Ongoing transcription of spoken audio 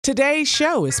Today's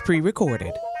show is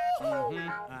pre-recorded. Y'all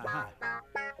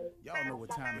know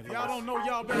what time it is. Y'all don't know,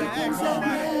 y'all better ask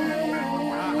somebody.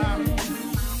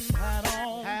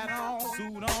 Hat on,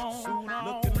 suit on,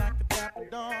 looking like the Dapper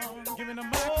Dawn, giving them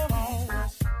microphone,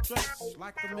 dressed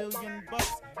like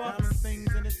 $1,000,000, diamond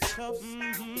things in its cuffs.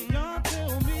 Y'all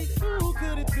tell me who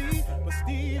could it be but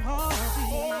Steve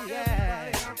Harvey?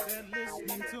 Everybody out there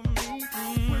listening to me,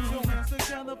 put your hands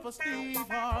together for Steve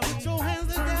Harvey. Put your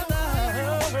hands together.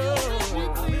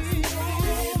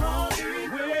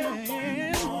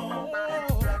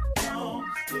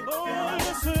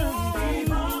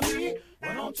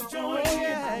 Why don't you join me?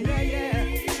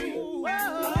 Ooh,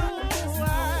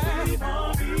 Steve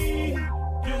Harvey.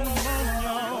 Get 'em on,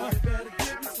 y'all. Better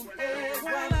give me some eggs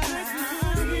while I listen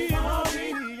to Steve Harvey.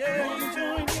 Yeah, you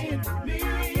join in with me.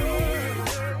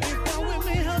 If you're with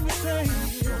me, help me say,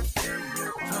 turn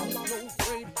your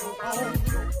radio on.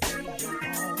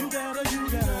 You gotta turn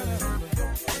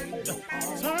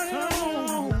it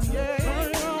on. Yeah, turn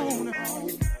it on.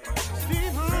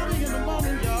 Steve Harvey in the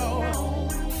morning, y'all.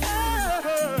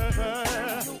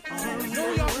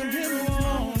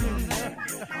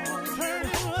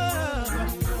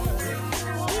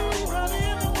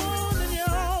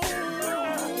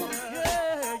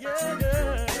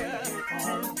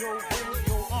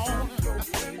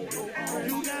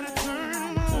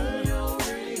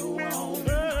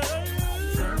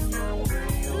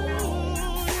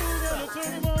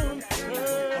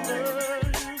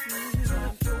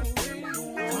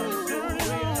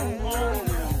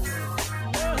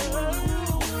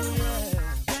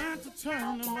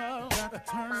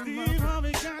 Steve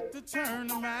Harvey got to turn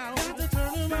them out. Got to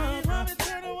turn them out. Harvey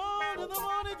turn them on in the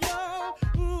morning, y'all.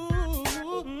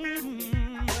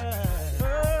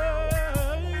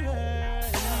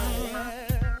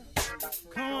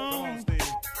 Come on, Steve.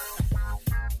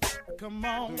 Come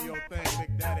on. Do your thing,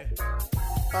 Big Daddy.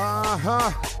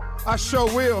 I sure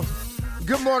will.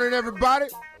 Good morning, everybody.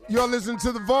 You're listening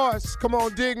to The Voice. Come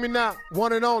on, dig me now.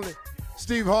 One and only,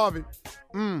 Steve Harvey.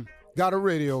 Got a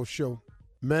radio show.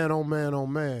 Man, oh man, oh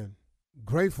man.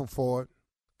 Grateful for it.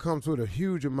 Comes with a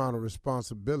huge amount of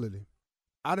responsibility.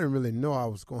 I didn't really know I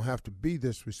was going to have to be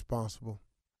this responsible.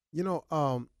 You know,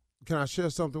 can I share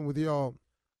something with y'all?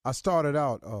 I started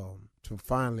out to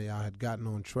finally I had gotten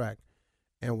on track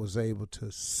and was able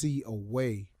to see a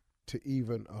way to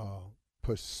even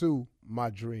pursue my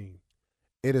dream.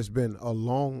 It has been a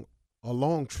long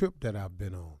trip that I've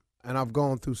been on, and I've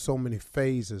gone through so many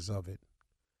phases of it.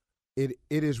 It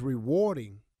is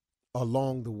rewarding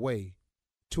along the way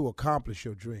to accomplish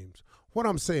your dreams. What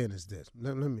I'm saying is this.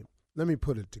 Let me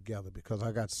put it together because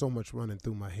I got so much running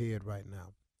through my head right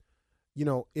now. You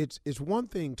know, it's one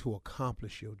thing to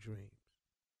accomplish your dreams,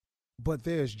 but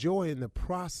there's joy in the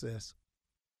process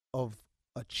of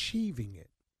achieving it.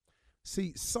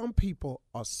 See, some people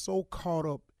are so caught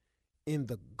up in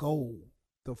the goal,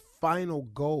 the final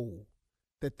goal,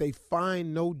 that they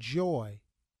find no joy,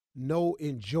 no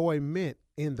enjoyment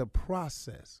in the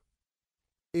process.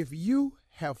 If you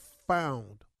have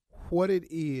found what it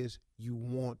is you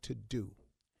want to do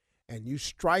and you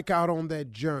strike out on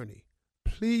that journey,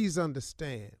 please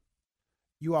understand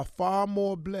you are far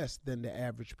more blessed than the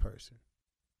average person.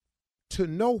 To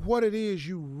know what it is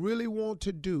you really want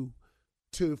to do,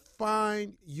 to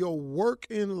find your work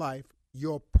in life,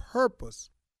 your purpose,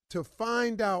 to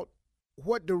find out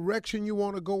what direction you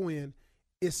want to go in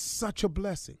is such a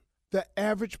blessing. The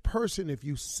average person, if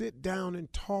you sit down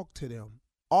and talk to them,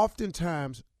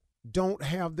 oftentimes don't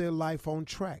have their life on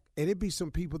track. And it be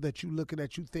some people that you looking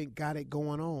at, you think got it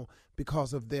going on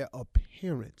because of their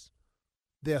appearance,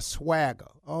 their swagger.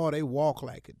 Oh, they walk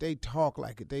like it, they talk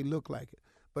like it, they look like it.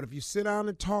 But if you sit down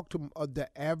and talk to the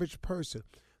average person,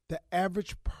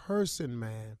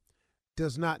 man,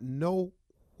 does not know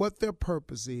what their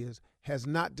purpose is, has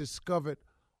not discovered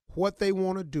what they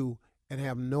want to do, and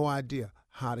have no idea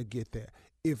how to get there.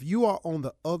 If you are on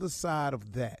the other side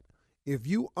of that, if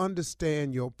you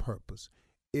understand your purpose,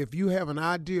 if you have an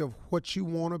idea of what you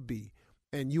want to be,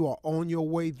 and you are on your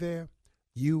way there,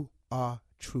 you are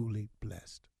truly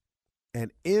blessed.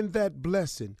 And in that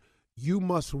blessing, you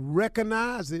must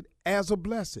recognize it as a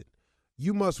blessing.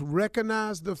 You must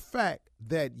recognize the fact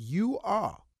that you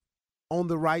are on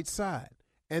the right side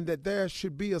and that there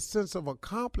should be a sense of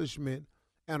accomplishment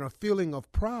and a feeling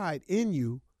of pride in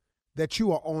you that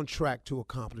you are on track to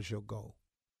accomplish your goal.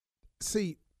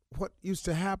 See, what used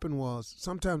to happen was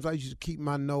sometimes I used to keep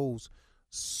my nose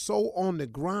so on the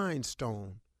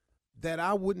grindstone that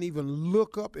I wouldn't even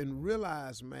look up and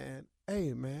realize, man,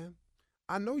 hey, man,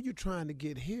 I know you're trying to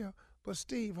get here, but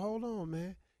Steve, hold on,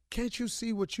 man. Can't you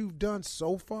see what you've done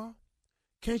so far?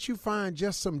 Can't you find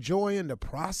just some joy in the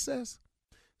process?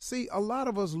 See, a lot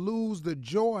of us lose the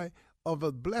joy of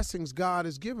the blessings God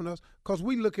has given us because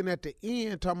we looking at the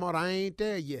end talking about I ain't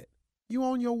there yet. You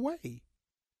on your way.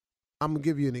 I'm going to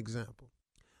give you an example.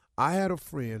 I had a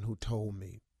friend who told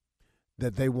me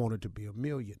that they wanted to be a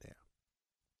millionaire.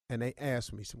 And they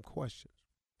asked me some questions.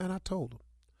 And I told them.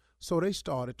 So they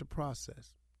started the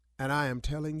process. And I am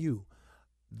telling you,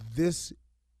 this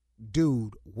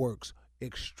dude works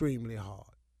extremely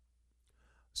hard.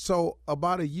 So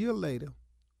about a year later,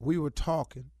 we were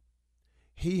talking.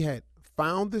 He had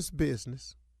found this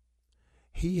business.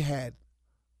 He had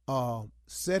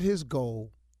set his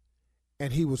goal,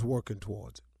 and he was working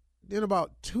towards it. Then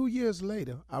about 2 years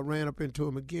later, I ran up into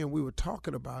him again. We were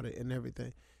talking about it and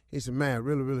everything. He said, man,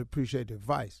 really, really appreciate the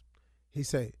advice. He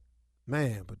said,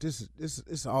 man, but this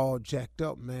is all jacked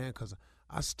up, man, because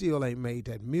I still ain't made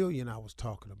that million I was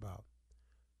talking about.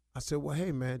 I said, well,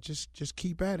 hey, man, just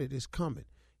keep at it. It's coming.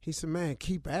 He said, man,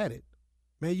 keep at it.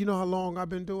 Man, you know how long I've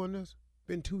been doing this?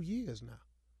 Been 2 years now.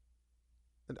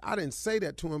 And I didn't say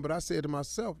that to him, but I said to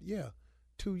myself, yeah,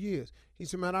 2 years. He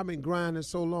said, man, I've been grinding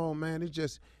so long, man,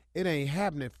 it ain't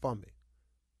happening for me.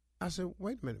 I said,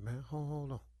 wait a minute, man,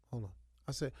 hold on.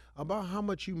 I said, about how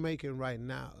much you making right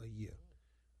now a year?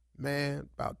 Man,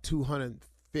 about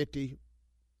 $250,000.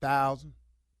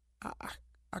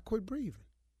 I quit breathing.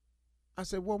 I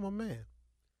said, well, my man,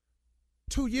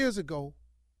 2 years ago,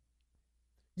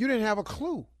 you didn't have a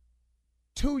clue.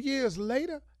 2 years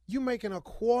later, you making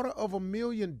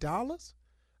 $250,000?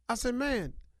 I said,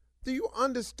 man, do you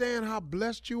understand how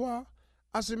blessed you are?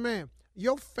 I said, man,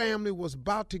 your family was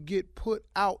about to get put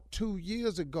out 2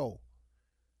 years ago.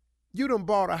 You done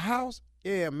bought a house?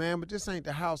 Yeah, man, but this ain't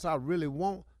the house I really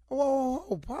want.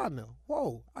 Whoa, partner.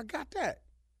 Whoa, I got that.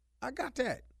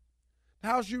 The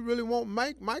house you really want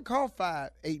might cost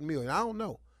 $8 million. I don't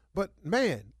know. But,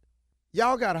 man,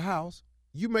 y'all got a house.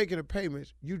 You making the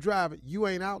payments. You drive it. You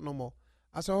ain't out no more.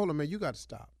 I said, hold on, man, you got to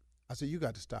stop. I said, you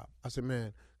got to stop. I said,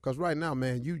 man, because right now,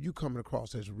 man, you coming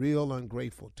across as real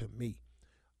ungrateful to me.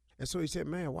 And so he said,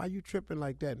 man, why you tripping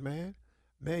like that, man?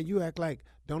 Man, you act like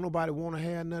don't nobody want to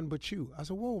have nothing but you. I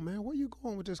said, whoa, man, where you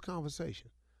going with this conversation?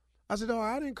 I said, oh,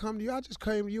 I didn't come to you. I just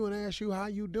came to you and asked you how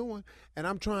you doing. And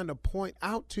I'm trying to point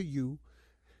out to you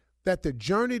that the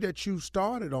journey that you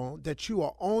started on, that you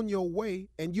are on your way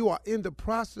and you are in the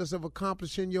process of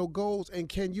accomplishing your goals. And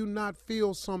can you not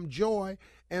feel some joy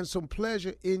and some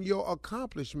pleasure in your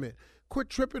accomplishment? Quit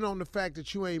tripping on the fact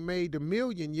that you ain't made the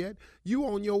million yet. You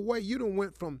on your way. You done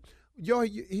went from,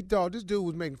 he thought this dude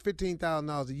was making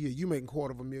 $15,000 a year. You making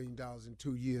 $250,000 in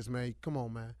 2 years, man. Come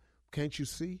on, man. Can't you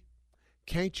see?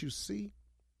 Can't you see?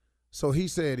 So he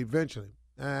said eventually,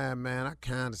 man, I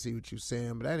kind of see what you're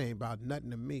saying, but that ain't about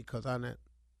nothing to me because I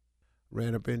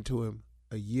ran up into him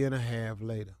a year and a half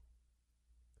later.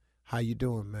 How you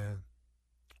doing, man?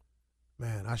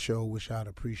 Man, I sure wish I'd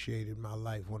appreciated my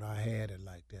life when I had it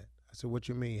like that. I said, what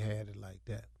you mean had it like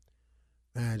that?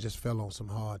 Man, I just fell on some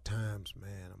hard times,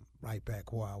 man. I'm right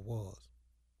back where I was.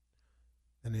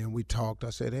 And then we talked. I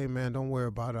said, hey, man, don't worry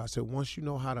about it. I said, once you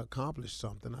know how to accomplish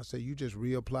something, I said, you just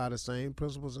reapply the same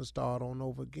principles and start on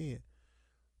over again.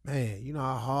 Man, you know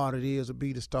how hard it is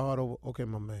to start over? Okay,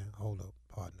 my man, hold up,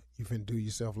 partner. You finna do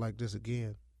yourself like this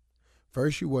again?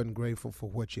 First, you wasn't grateful for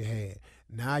what you had.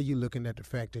 Now you're looking at the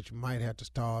fact that you might have to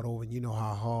start over, and you know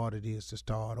how hard it is to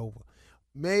start over.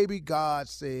 Maybe God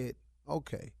said,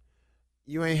 okay,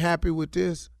 you ain't happy with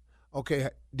this? Okay,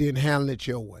 then handle it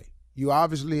your way. You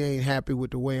obviously ain't happy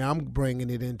with the way I'm bringing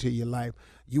it into your life.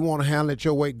 You want to handle it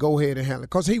your way, go ahead and handle it.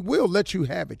 Because he will let you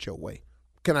have it your way.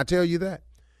 Can I tell you that?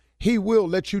 He will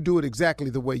let you do it exactly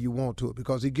the way you want to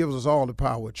because he gives us all the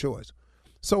power of choice.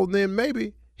 So then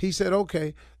maybe he said,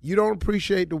 okay, you don't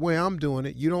appreciate the way I'm doing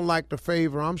it. You don't like the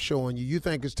favor I'm showing you. You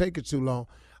think it's taking too long.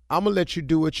 I'm going to let you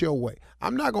do it your way.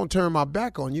 I'm not going to turn my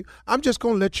back on you. I'm just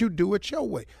going to let you do it your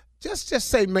way. Just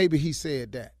say maybe he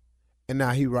said that. And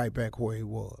now he right back where he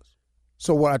was.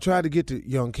 So what I tried to get the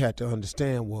young cat to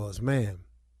understand was, man,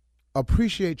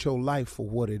 appreciate your life for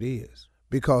what it is.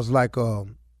 Because like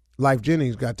Life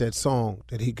Jennings got that song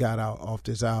that he got out off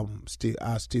this album,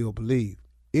 I Still Believe.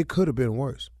 It could have been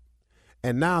worse.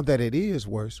 And now that it is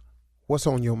worse, what's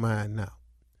on your mind now?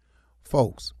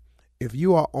 Folks, if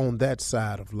you are on that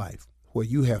side of life where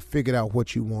you have figured out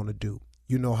what you want to do,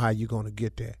 you know how you're going to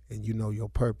get there, and you know your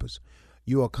purpose,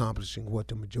 you're accomplishing what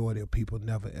the majority of people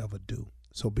never, ever do.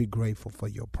 So be grateful for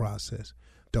your process.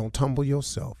 Don't tumble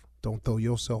yourself. Don't throw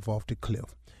yourself off the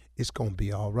cliff. It's going to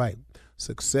be all right.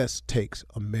 Success takes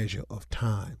a measure of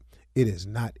time. It is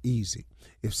not easy.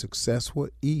 If success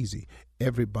were easy,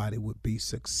 everybody would be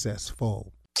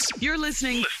successful. You're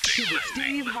listening to the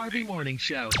Steve Harvey Morning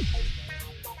Show.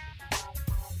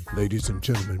 Ladies and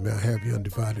gentlemen, may I have your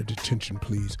undivided attention,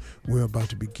 please? We're about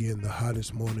to begin the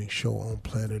hottest morning show on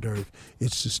planet Earth.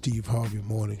 It's the Steve Harvey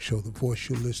Morning Show. The voice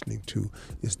you're listening to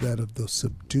is that of the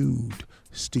subdued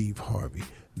Steve Harvey.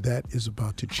 That is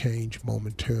about to change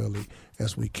momentarily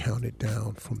as we count it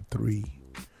down from 3,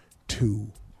 2,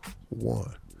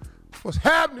 1. What's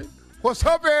happening? What's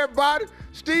up, everybody?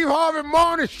 Steve Harvey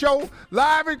Morning Show,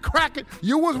 live and cracking.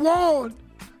 You was warned.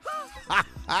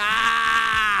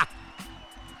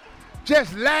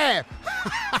 Just laugh.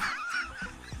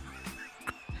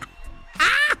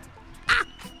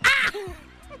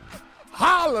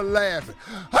 Holler laughing.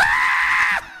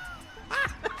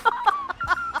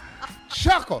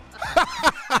 Chuckle.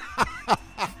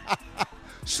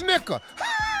 Snicker.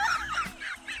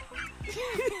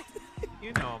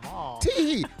 You know them all.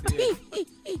 Tee.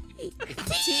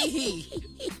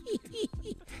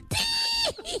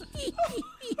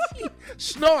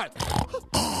 Snort.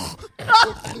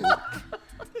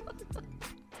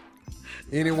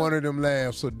 Any one of them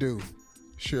laughs will do.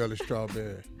 Shirley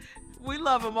Strawberry. We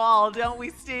love them all, don't we,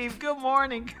 Steve? Good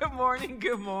morning, good morning,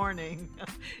 good morning.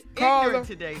 Carla. Ignorant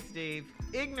today, Steve.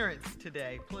 Ignorance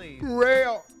today, please.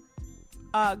 Rail.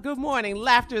 Good morning.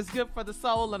 Laughter is good for the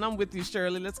soul, and I'm with you,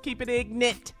 Shirley. Let's keep it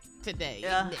ignorant today.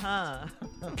 Uh-huh.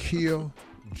 Kill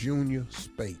Junior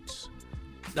Spates.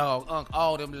 Dog,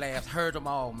 all them laughs, heard them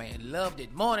all, man. Loved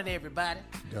it. Morning, everybody.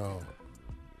 Dog.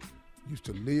 Used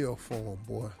to live for him,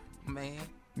 boy. Man.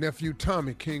 Nephew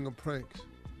Tommy, king of pranks.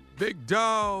 Big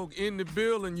dog in the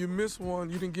building. You missed one.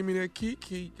 You didn't give me that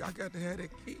kiki. I got to have that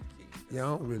kiki. Yeah, I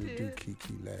don't really do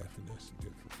Kiki laughing. That's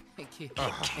different.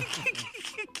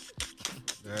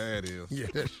 That is. Yeah,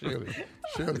 that's Shirley.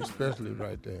 Shirley especially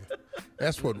right there.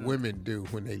 That's what women do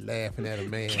when they laughing at a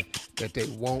man that they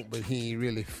want, but he ain't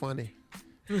really funny.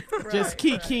 Just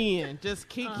kikiing. Just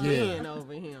kikiing Yeah.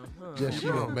 over him. Huh. Just,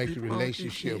 make the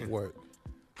relationship work.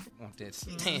 Want that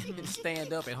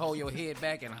stand up and hold your head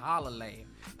back and holler laugh.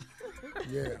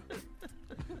 Yeah.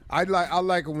 I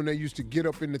like it when they used to get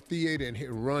up in the theater and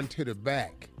run to the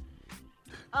back.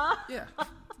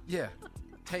 Yeah.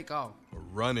 Take off. A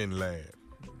running laugh.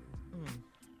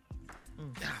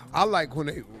 I like when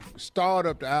they start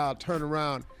up the aisle, turn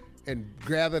around, and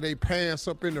gather their pants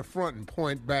up in the front and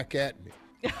point back at me.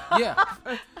 Yeah.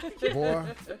 Boy.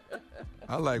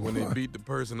 I like when they beat the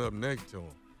person up next to him.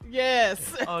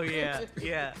 Yes. Oh,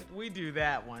 yeah. We do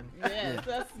that one. Yes.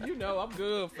 That's, I'm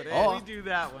good for that. Oh. We do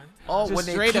that one. Or Just when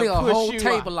they straight clear a up push whole you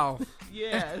table off.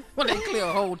 Yes. When they clear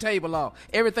a whole table off.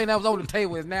 Everything that was on the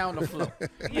table is now on the floor.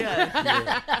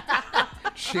 Yes.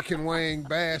 Chicken wing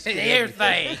basket.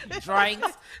 Everything.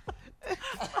 Drinks.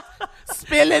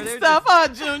 Spilling stuff, huh,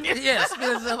 Junior? Yeah,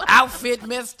 spilling some outfit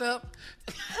messed up.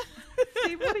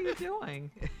 Steve, what are you doing?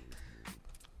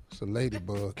 It's a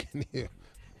ladybug in here.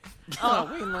 Oh,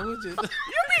 we just... You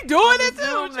be doing it too,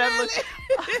 Zoom that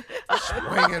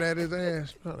Shirley. Swinging at his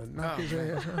ass. Trying to knock his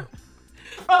ass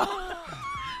out.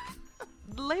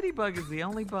 Ladybug is the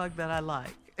only bug that I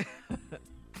like.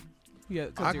 Yeah,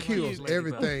 I kills ladybug.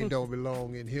 everything don't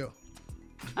belong in here.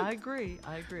 I agree,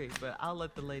 but I'll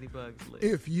let the ladybugs live.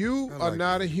 If you are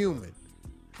not a human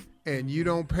and you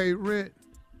don't pay rent,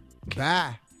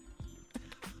 bye.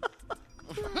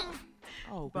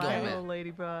 Oh, Bye, God. little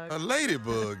ladybug. A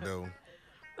ladybug, though.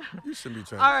 You shouldn't be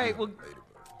trying All to right, kill well,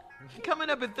 a ladybug. coming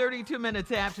up at 32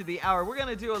 minutes after the hour, we're going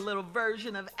to do a little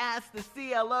version of Ask the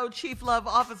CLO. Chief Love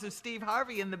Officer Steve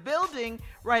Harvey in the building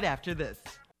right after this.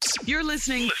 You're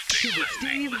listening to the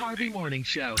Steve Harvey Morning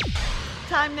Show.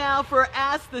 Time now for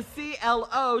Ask the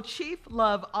CLO. Chief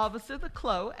Love Officer, the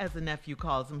CLO, as the nephew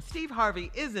calls him. Steve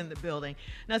Harvey is in the building.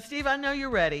 Now, Steve, I know you're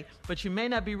ready, but you may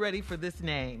not be ready for this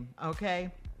name, okay?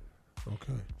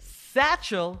 Okay.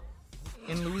 Satchel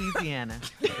in Louisiana.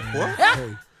 What?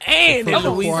 Hey, And in before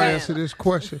I Louisiana. answer this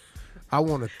question, I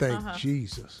want to thank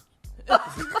Jesus,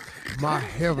 my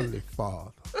heavenly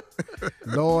Father,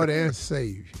 Lord and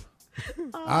Savior.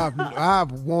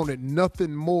 I've wanted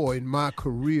nothing more in my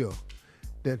career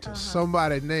than to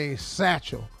somebody named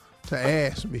Satchel to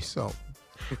ask me something.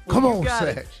 Come on, got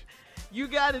it. Satch. You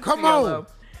got it, Come CLO. on. All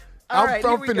I'm right,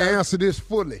 here we finna go. answer this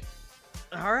fully.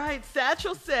 All right,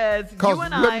 Satchel says, Because you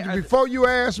and I are... before you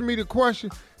ask me the question,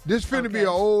 this finna be Okay. an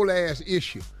old ass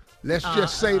issue. Let's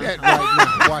just say that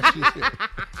right now. Watch this here.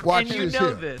 Watch and you this know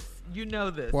here. this. You know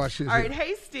this. Watch this All right, here.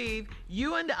 hey, Steve,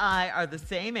 you and I are the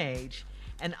same age.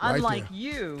 And Right unlike there.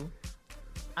 you,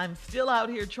 I'm still out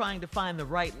here trying to find the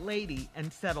right lady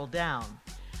and settle down.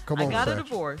 Come on, I got a Satchel.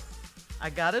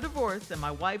 divorce, and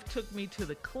my wife took me to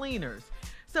the cleaners.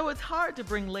 So it's hard to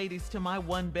bring ladies to my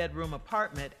one-bedroom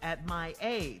apartment at my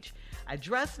age. I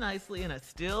dress nicely and I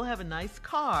still have a nice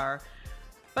car,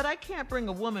 but I can't bring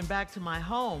a woman back to my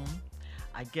home.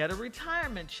 I get a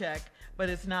retirement check, but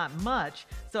it's not much,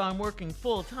 so I'm working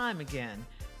full-time again.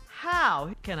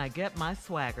 How can I get my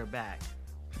swagger back?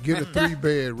 Get a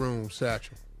 3-bedroom,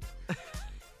 Satchel.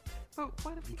 But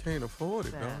what if You can't afford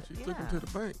it, dog. She took him to the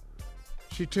bank.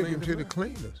 She took him to the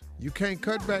cleaners. You can't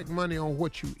cut back money on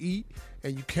what you eat,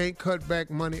 and you can't cut back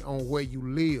money on where you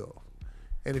live.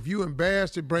 And if you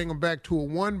embarrassed to bring them back to a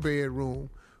 1-bedroom,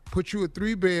 put you a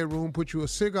 3-bedroom, put you a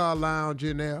cigar lounge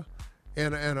in there,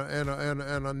 and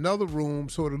another room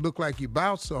so it'll look like you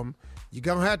bought something, you're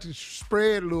going to have to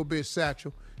spread a little bit,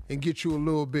 Satchel, and get you a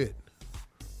little bit.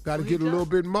 Got to get a little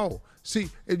bit more. See,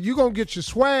 you're going to get your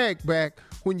swag back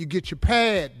when you get your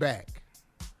pad back.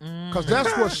 Because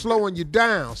that's what's slowing you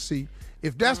down, see.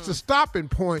 If that's the stopping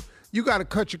point, you got to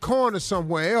cut your corners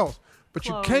somewhere else. But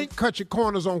you can't cut your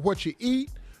corners on what you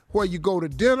eat, where you go to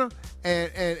dinner,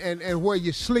 and where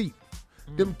you sleep.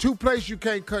 Them two places you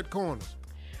can't cut corners.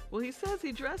 Well, he says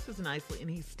he dresses nicely and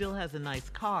he still has a nice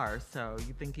car, so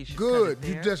you think he should Good. cut it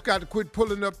there? You just got to quit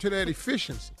pulling up to that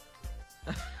efficiency.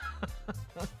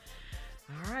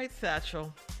 All right,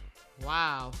 Satchel.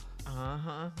 Wow.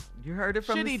 Uh-huh. You heard it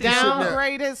from Should the he CEO.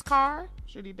 downgrade his car?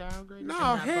 Should he downgrade?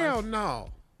 No, hell no.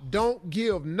 Don't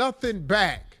give nothing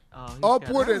back. Oh, he's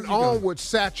Upward got- and onward,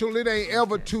 Satchel. It ain't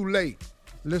ever too late.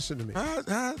 Listen to me.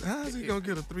 How is he going to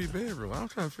get a 3-bedroom? I'm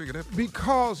trying to figure that out.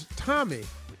 Because, Tommy,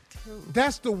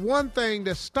 that's the one thing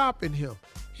that's stopping him.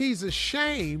 He's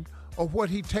ashamed of what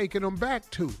he taking him back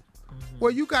to.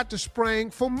 Well, you got to spring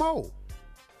for more.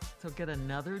 So get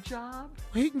another job?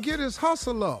 He can get his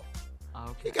hustle up.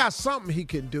 Okay. He got something he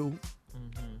can do.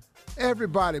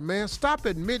 Everybody, man, stop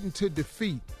admitting to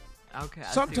defeat. Okay. I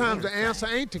see Sometimes what the you're answer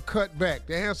saying. ain't to cut back.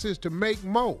 The answer is to make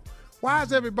more. Why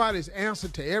is everybody's answer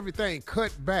to everything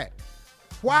cut back?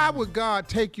 Why would God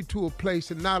take you to a place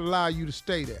and not allow you to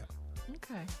stay there?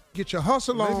 Okay. Get your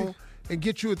hustle on and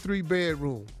get you a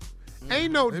 3-bedroom.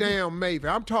 Ain't no damn maybe.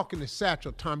 I'm talking to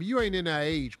Satchel, Tommy. You ain't in that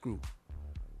age group.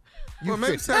 Well,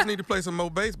 maybe fit- Seth need to play some more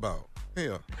baseball.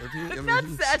 Hell, if he, Not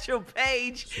Satchel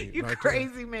Paige. You right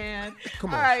crazy man.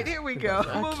 Come All on, right, Sid. here we go.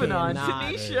 Moving on.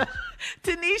 cannot.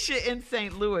 Tanisha in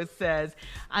St. Louis says,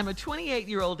 I'm a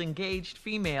 28-year-old engaged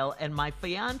female, and my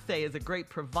fiance is a great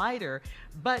provider,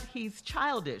 but he's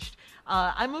childish.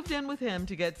 I moved in with him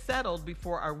to get settled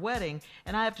before our wedding,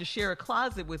 and I have to share a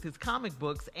closet with his comic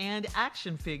books and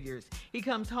action figures. He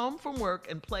comes home from work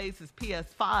and plays his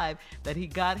PS5 that he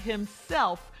got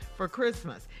himself for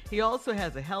Christmas. He also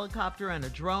has a helicopter and a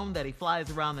drone that he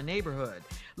flies around the neighborhood.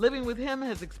 Living with him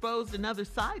has exposed another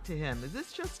side to him. Is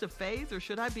this just a phase, or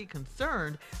should I be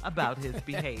concerned about his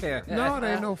behavior? No, it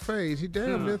ain't no phase. He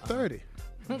damn near 30.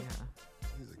 Yeah.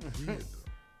 he's a kid.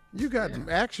 You got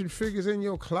action figures in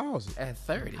your closet At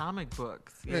 30. Comic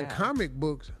books. Yeah. and comic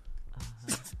books.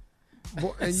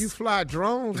 Boy, and you fly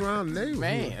drones around the neighborhood.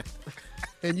 Man.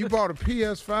 And you bought a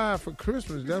PS5 for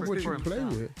Christmas. That's what For you play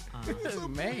himself. with.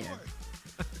 Man.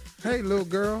 Hey, little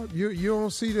girl, you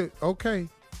don't see the... Okay.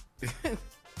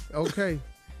 Okay.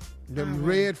 Them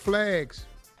red flags.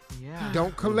 Yeah.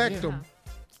 Don't collect Yeah. them.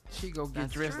 She go get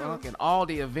That's dressed true. up and all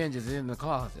the Avengers in the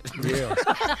closet. Yeah.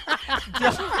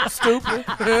 Stupid.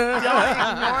 Don't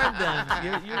ignore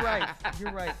them. You're right.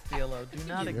 You're right, CeeLo. Do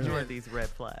not ignore these red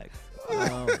flags.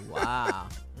 Oh, wow.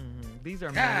 These are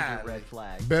major God. red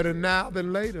flags. Better now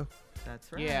than later.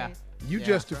 That's right. Yeah. You Yeah,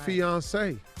 just a that's right.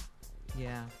 fiancé.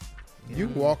 Yeah. You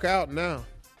can walk out now.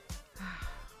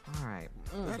 All right.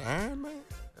 That Iron Man?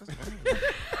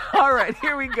 All right,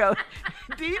 here we go.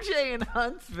 DJ in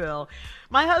Huntsville.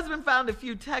 My husband found a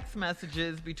few text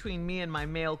messages between me and my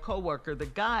male coworker. The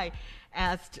guy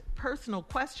asked personal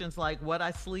questions like what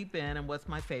I sleep in and what's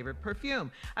my favorite perfume.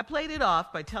 I played it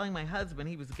off by telling my husband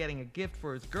he was getting a gift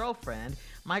for his girlfriend.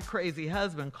 My crazy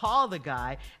husband called the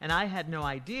guy, and I had no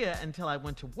idea until I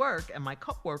went to work, and my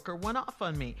coworker went off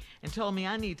on me and told me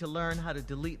I need to learn how to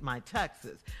delete my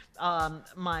texts.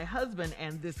 My husband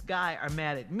and this guy are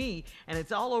mad at me, and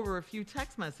it's all over a few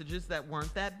text messages that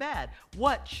weren't that bad.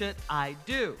 What should I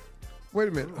do? Wait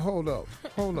a minute. Hold up.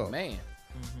 Man.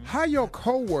 How your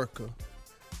coworker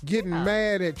getting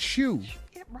mad at you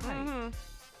Get right.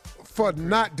 for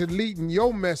not deleting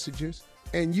your messages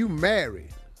and you married?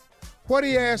 What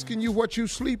he asking you what you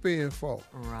sleep in for?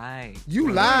 Right. You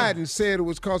lied and said it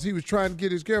was because he was trying to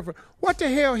get his girlfriend. What the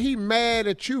hell he mad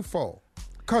at you for?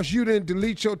 Because you didn't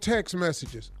delete your text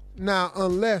messages. Now,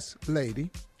 unless,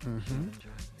 lady,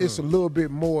 it's a little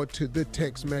bit more to the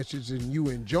text message and you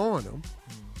enjoying them.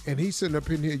 And he's sitting up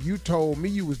in here, you told me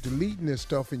you was deleting this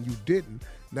stuff and you didn't.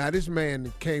 Now, this man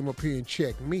that came up here and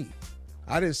checked me.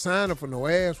 I didn't sign up for no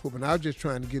ass whooping. I was just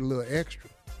trying to get a little extra.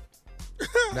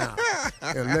 Now,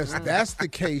 unless that's the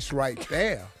case right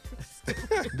there,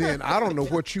 then I don't know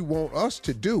what you want us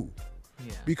to do.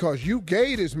 Yeah. Because you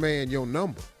gave this man your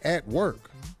number at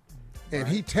work, and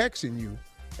he texting you,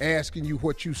 asking you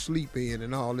what you sleep in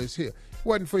and all this here.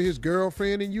 Wasn't for his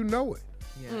girlfriend, and you know it.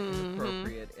 Yeah,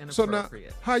 inappropriate. So now,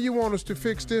 how you want us to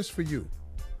fix this for you?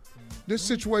 This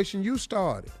situation you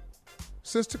started.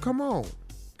 Sister, come on. You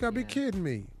gotta be kidding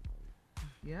me.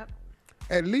 Yep.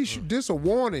 At least this a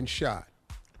warning shot.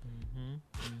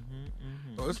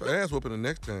 Oh, it's for ass whooping the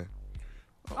next time.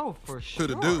 Oh, for sure.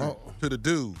 To the dude. To the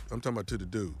dude. I'm talking about to the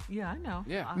dude. Yeah, I know.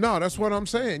 Yeah. No, that's what I'm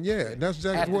saying. Yeah, that's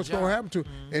exactly what's going to happen to.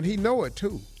 And he know it,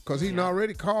 too, because he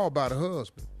already called by the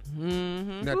husband.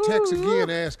 Now text again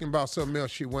asking about something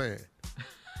else she wearing.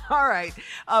 All right.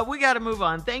 We got to move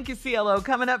on. Thank you, CLO.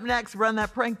 Coming up next, run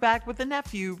that prank back with the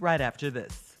nephew right after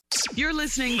this. You're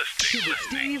listening to the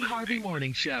Steve Harvey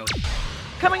Morning Show.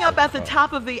 Coming up at the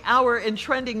top of the hour in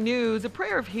trending news, a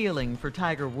prayer of healing for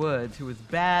Tiger Woods, who was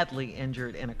badly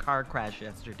injured in a car crash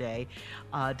yesterday.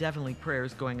 Definitely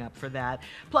prayers going up for that.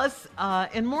 Plus,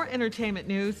 in more entertainment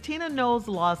news, Tina Knowles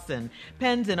Lawson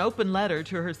pens an open letter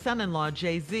to her son-in-law,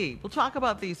 Jay-Z. We'll talk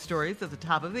about these stories at the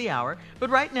top of the hour. But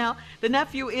right now, the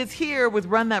nephew is here with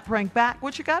Run That Prank Back.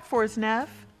 What you got for us, Neff?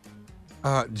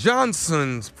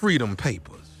 Johnson's Freedom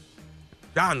Papers.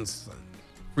 Johnson's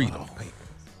Freedom Papers.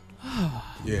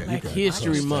 Yeah, Black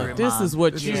History Month. This is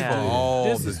what this you is do. for all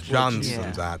This the is what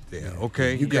Johnsons you- out there,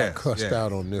 okay? You got Yes, cussed yes.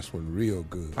 out on this one real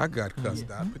good. I got cussed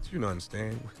out, but you don't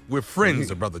understand. We're friends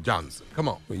of Brother Johnson. Come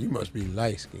on. Well, you must be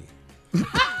light-skinned.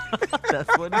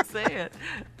 That's what he said.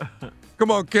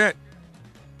 Come on, Cat.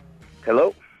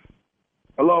 Hello?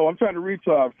 Hello, I'm trying to reach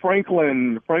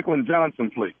Franklin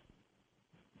Johnson, please.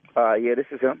 Yeah, this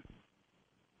is him.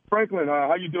 Franklin,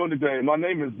 how you doing today? My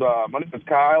name is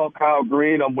Kyle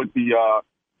Green. I'm with the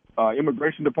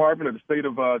Immigration Department of the state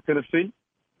of Tennessee.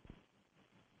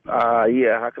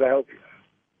 Yeah, how could I help you?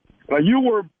 Now,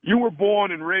 you were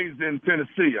born and raised in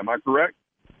Tennessee, am I correct?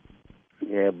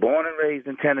 Yeah, born and raised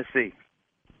in Tennessee.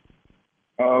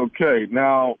 Okay.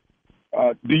 Now,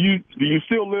 do you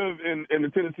still live in the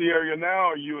Tennessee area now,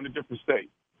 or are you in a different state?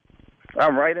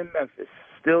 I'm right in Memphis,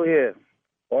 still here.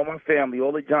 All my family,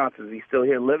 all the Johnsons, we still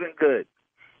here, living good.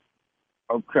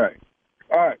 Okay.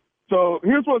 All right. So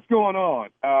here's what's going on.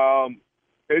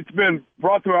 It's been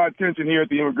brought to our attention here at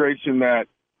the immigration that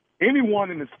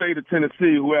anyone in the state of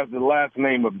Tennessee who has the last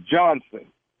name of Johnson,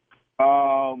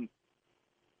 and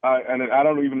I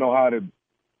don't even know how to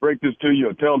break this to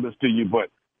you or tell this to you, but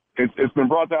it's been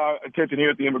brought to our attention here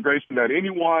at the immigration that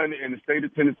anyone in the state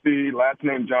of Tennessee, last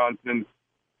name Johnson,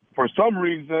 for some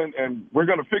reason, and we're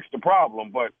going to fix the problem,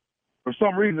 but for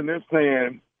some reason they're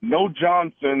saying no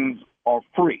Johnsons are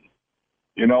free.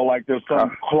 You know, like there's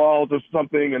some clause or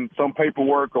something and some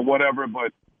paperwork or whatever,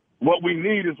 but what we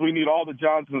need is all the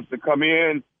Johnsons to come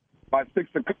in by 6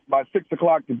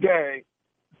 o'clock today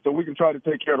so we can try to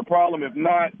take care of the problem. If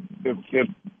not, if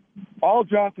all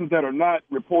Johnsons that are not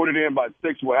reported in by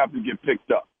 6 will have to get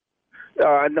picked up.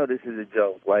 I know this is a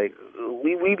joke. Like,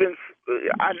 we've been,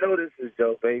 I know this is a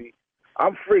joke, baby.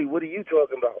 I'm free. What are you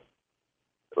talking about?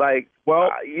 Like, well,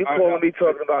 you calling me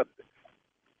talking about,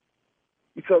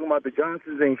 you talking about the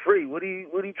Johnsons ain't free. What are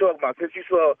you talking about? Since you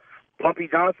saw Bumpy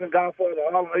Johnson, Godfather,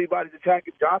 all everybody's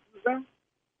attacking Johnsons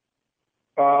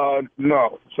now?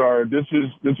 No, sorry. This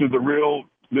is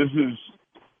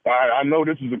I know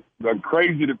this is a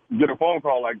crazy to get a phone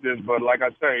call like this, but like I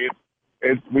say,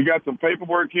 we got some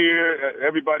paperwork here.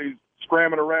 Everybody's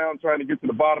scrambling around trying to get to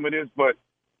the bottom of this, but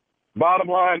bottom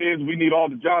line is we need all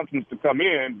the Johnsons to come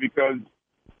in because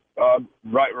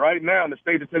right now in the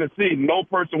state of Tennessee, no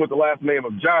person with the last name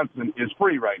of Johnson is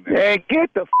free right now. Hey,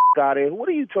 get the out of here. What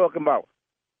are you talking about?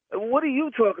 What are you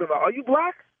talking about? Are you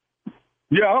black?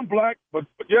 Yeah, I'm black, but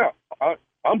yeah,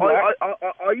 I'm black.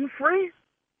 Are you free?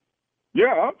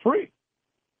 Yeah, I'm free.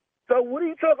 So what are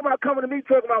you talking about coming to me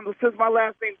talking about since my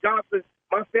last name Johnson,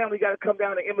 my family got to come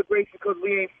down to immigration because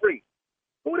we ain't free?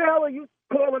 Who the hell are you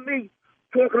calling me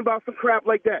talking about some crap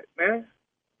like that, man?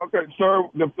 Okay, sir,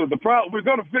 the problem, we're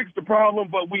going to fix the problem,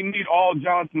 but we need all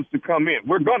Johnsons to come in.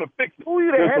 We're going to fix it. Who are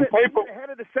you, the head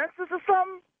of the census or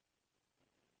something?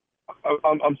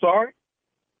 I'm sorry?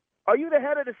 Are you the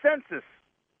head of the census?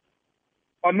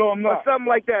 No, I'm not. Or something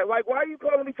like that. Like, why are you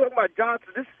calling me talking about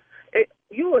Johnson?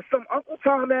 You are some Uncle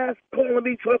Tom ass calling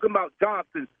me talking about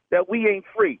Johnson, that we ain't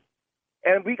free.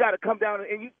 And we got to come down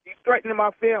and you threatening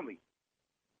my family.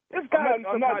 This guy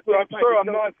I'm not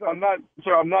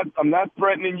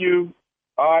threatening you.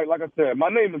 All right, like I said, my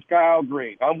name is Kyle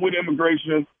Green. I'm with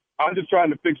immigration. I'm just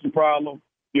trying to fix the problem.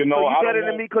 You know, So you I better don't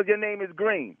than me because your name is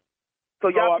Green. So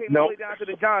y'all came all the way down to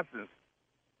the Johnsons.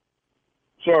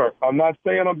 Sir, I'm not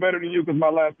saying I'm better than you because my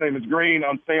last name is Green.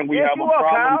 I'm saying we yes, have you a are,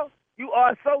 problem. Kyle. You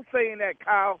are so saying that,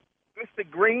 Kyle. Mr.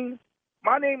 Green.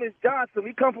 My name is Johnson.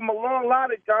 We come from a long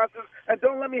line of Johnsons, and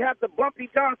don't let me have to Bumpy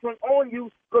Johnson on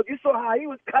you because you saw how he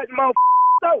was cutting my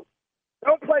throat.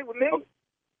 Don't play with me.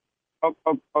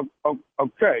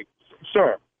 Okay,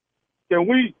 sir. Can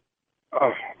we?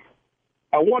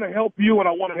 I want to help you, and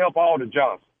I want to help all the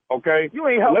Johnsons. Okay. You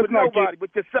ain't helping nobody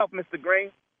but yourself, Mr.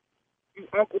 Green. You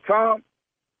Uncle Tom.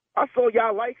 I saw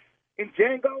y'all lights in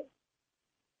Django.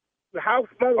 The house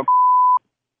mode.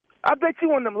 I bet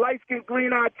you on them light-skinned,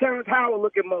 green-eyed Terrence Howard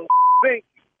looking mode. Think.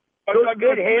 Those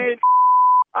good head.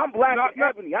 I'm black and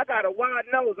ebony. I got a wide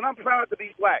nose, and I'm proud to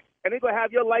be black. And they going to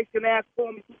have your light-skinned ass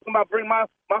for me talking about bring my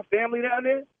family down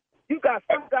there? You got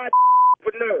some guy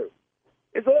for nerve.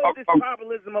 It's all this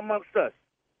tribalism amongst us.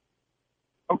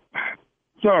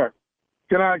 Sir,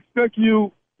 can I expect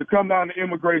you to come down to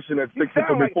immigration at 6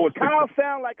 o'clock before 6 Kyle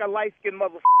sound like a light-skinned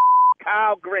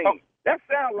Kyle Green. That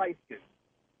sound light-skinned.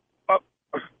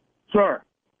 Sir,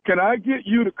 can I get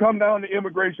you to come down to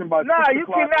immigration by 6 o'clock? Nah, you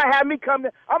cannot have me come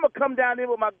there. I'm going to come down there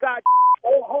with my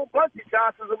whole bunch of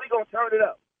Johnsons, and we going to turn it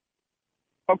up.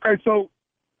 Okay, so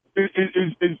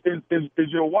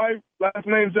is your wife last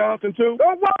name Johnson, too?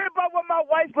 Don't worry about what my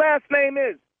wife's last name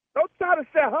is. Don't try to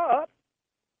set her up.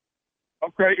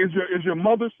 Okay, is your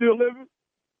mother still living?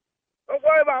 Don't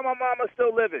worry about my mama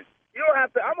still living. You don't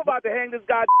have to. I'm about to hang this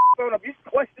guy phone up. You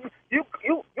question. You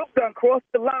done crossed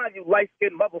the line. You light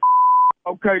skinned mother.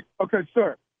 Okay,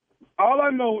 sir. All I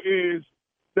know is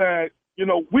that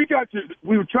we got you.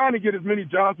 We were trying to get as many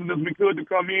Johnsons as we could to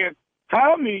come in.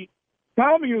 Tommy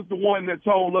is the one that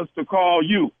told us to call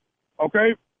you.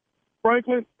 Okay,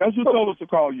 Franklin, that's who told us to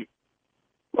call you.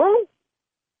 Who?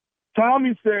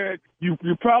 Tommy said you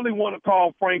probably want to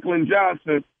call Franklin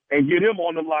Johnson and get him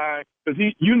on the line because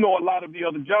you know a lot of the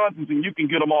other Johnsons and you can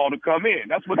get them all to come in.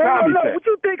 That's what Tommy said. What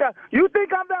you think? You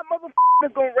think I'm that motherfucker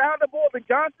that's going to round up all the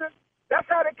Johnsons? That's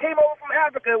how they came over from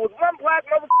Africa. It was one black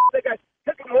motherfucker that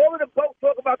took them all in the boat,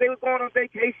 talk about they was going on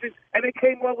vacation, and they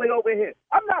came all the way over here.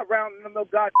 I'm not rounding them no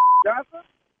goddamn Johnson.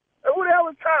 Who the hell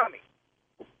is Tommy?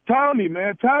 Tommy,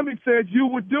 man. Tommy said you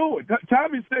would do it.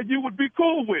 Tommy said you would be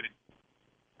cool with it.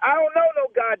 I don't know no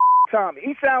goddamn Tommy.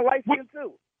 He sound light-skinned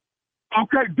too.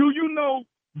 Okay, do you know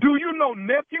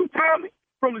nephew Tommy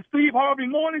from the Steve Harvey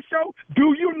Morning Show?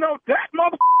 Do you know that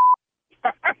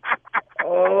motherfucker?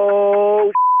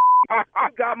 Oh, you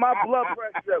got my blood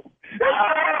pressure.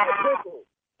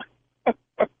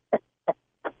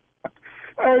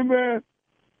 Hey, man.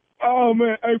 Oh,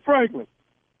 man. Hey, Franklin.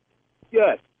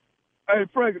 Yes. Hey,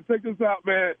 Franklin, check this out,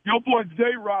 man. Your boy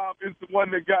J-Rob is the one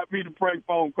that got me to prank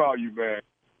phone call you, man.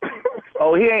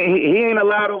 Oh, he ain't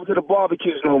allowed over to the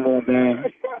barbecues no more,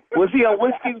 man. Was he on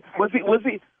whiskey? Was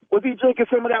he drinking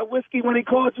some of that whiskey when he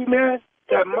called you, man?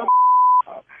 That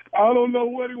I don't know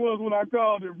what he was when I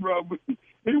called him, bro, but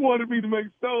he wanted me to make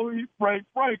sure he pranked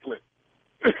Franklin.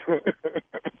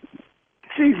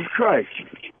 Jesus Christ.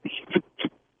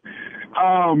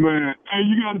 Oh, man. Hey,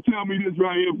 you got to tell me this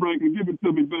right here, Franklin. Give it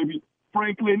to me, baby.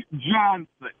 Franklin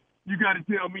Johnson. You got to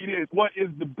tell me this. What is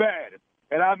the baddest,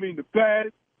 and I mean the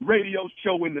baddest, radio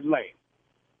show in the land?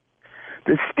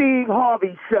 The Steve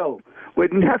Harvey Show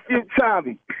with nephew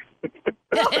Tommy.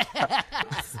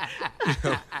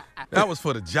 That was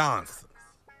for the Johnsons.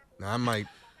 Now, I might,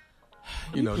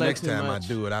 next time I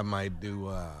do it, I might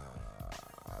do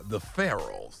the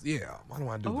Pharaohs. Yeah, why don't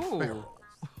I do the Pharaohs?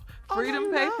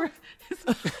 Freedom paper?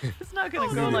 It's not going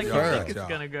to go like you think it's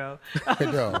going to go.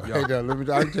 Hey, dog, I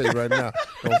can tell you right now,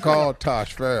 don't call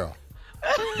Tosh Farrell.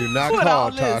 Do not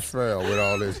call Tosh Farrell with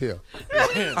all this here.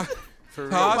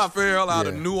 Tosh Farrell out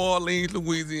of New Orleans,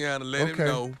 Louisiana. Let him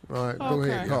know. All right, go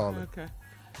ahead and call him. Okay.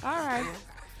 All right.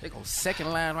 They go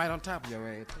second line right on top of your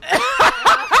ass.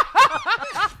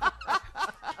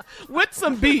 With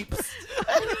some beeps.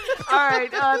 All right.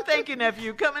 Thank you,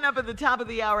 nephew. Coming up at the top of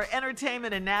the hour,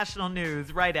 entertainment and national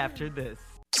news right after this.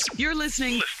 You're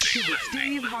listening to the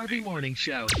Steve Harvey Morning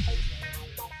Show.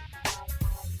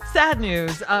 Sad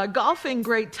news. Golfing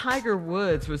great Tiger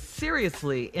Woods was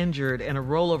seriously injured in a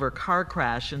rollover car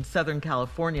crash in Southern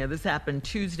California. This happened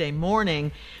Tuesday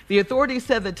morning. The authorities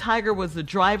said that Tiger was the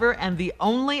driver and the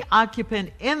only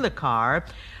occupant in the car.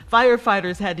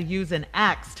 Firefighters had to use an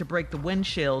axe to break the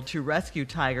windshield to rescue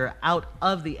Tiger out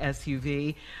of the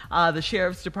SUV. The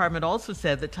sheriff's department also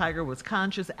said that Tiger was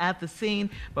conscious at the scene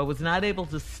but was not able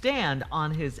to stand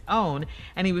on his own,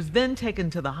 and he was then taken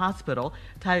to the hospital.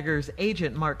 Tiger's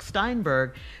agent, Mark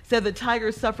Steinberg, said that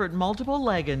Tiger suffered multiple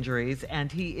leg injuries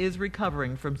and he is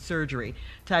recovering from surgery.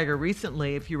 Tiger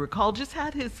recently, if you recall, just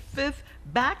had his 5th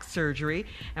back surgery,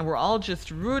 and we're all just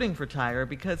rooting for Tiger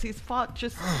because he's fought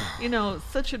just,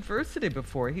 such adversity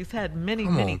before. He's had many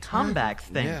comebacks,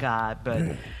 thank God,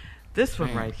 but this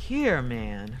one right here,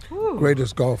 man. Whew.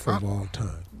 Greatest golfer of all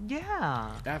time.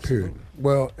 Yeah. Absolutely. Period.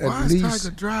 Well, Why is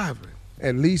Tiger driving?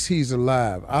 At least he's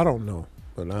alive. I don't know,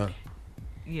 but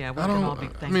yeah, we can all be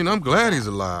thankful. I mean, I'm glad he's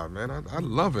alive, man. I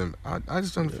love him. I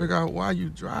just trying to figure out why you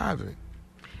driving.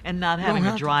 And not having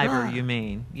a driver, you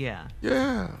mean? Yeah.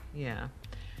 Yeah. Yeah.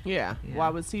 Yeah. Why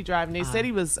was he driving? They said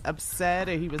he was upset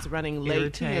or he was running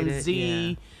late.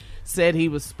 TMZ said he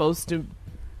was supposed to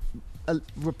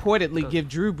reportedly give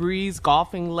Drew Brees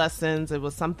golfing lessons. It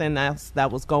was something else that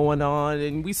was going on.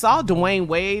 And we saw Dwayne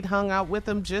Wade hung out with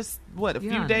him just, a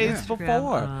few days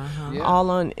before. All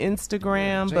on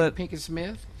Instagram. Jada But Pinkett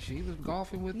Smith, she was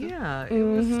golfing with him. Yeah, it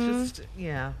was just,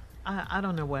 I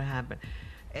don't know what happened.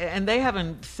 And they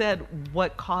haven't said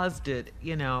what caused it,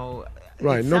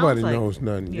 Right, nobody knows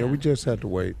nothing. Yeah. We just have to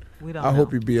wait. We don't I hope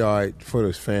know. he'll be all right for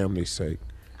his family's sake.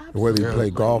 Whether he play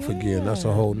golf again, that's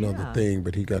a whole nother thing,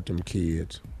 but he got them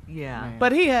kids. Yeah.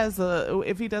 But he has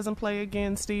if he doesn't play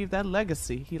again, Steve, that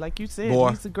legacy. He, like you said,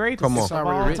 Boy, he's the greatest come on. of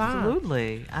all time.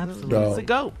 Absolutely. He's a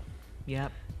GOAT.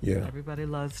 Yep. Yeah. Everybody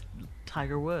loves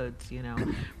Tiger Woods,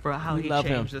 for how he love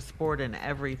changed him. the sport and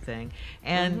everything.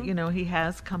 And, he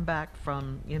has come back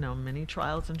from, many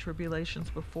trials and tribulations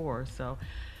before. So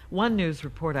one news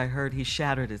report I heard, he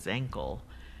shattered his ankle.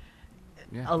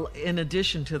 Yeah. In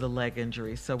addition to the leg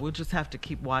injury. So we'll just have to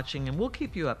keep watching, and we'll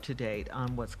keep you up to date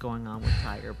on what's going on with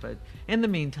Tiger. But in the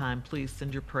meantime, please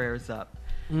send your prayers up.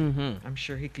 I'm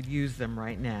sure he could use them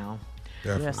right now.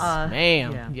 Definitely. Yes,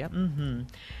 ma'am. Yeah. Yep.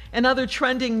 In other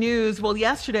trending news,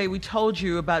 yesterday we told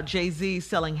you about Jay-Z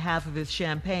selling half of his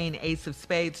champagne Ace of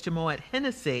Spades to Moet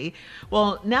Hennessy.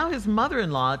 Well, now his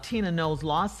mother-in-law, Tina Knowles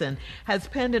Lawson, has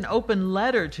penned an open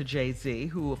letter to Jay-Z,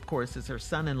 who, of course, is her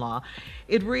son-in-law.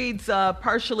 It reads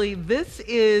partially, "This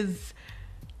is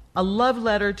a love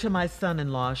letter to my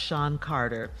son-in-law, Sean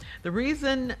Carter. The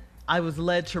reason I was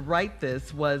led to write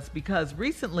this was because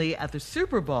recently at the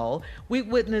Super Bowl, we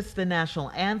witnessed the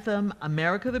national anthem,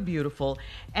 America the Beautiful,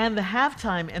 and the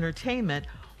halftime entertainment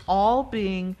all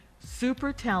being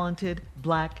super talented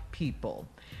black people."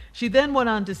 She then went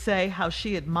on to say how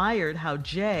she admired how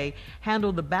Jay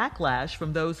handled the backlash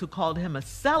from those who called him a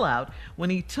sellout when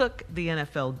he took the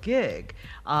NFL gig.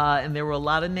 And there were a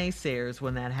lot of naysayers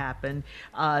when that happened.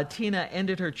 Tina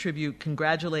ended her tribute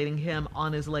congratulating him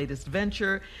on his latest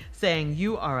venture, saying,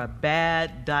 "You are a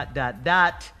bad ...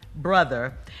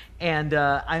 brother. And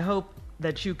I hope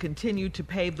that you continue to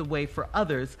pave the way for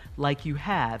others like you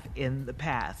have in the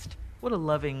past." What a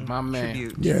loving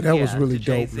tribute. Yeah, that was really to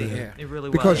dope, Jay-Z. man. It really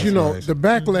because, was. the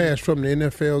backlash from the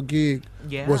NFL gig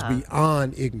was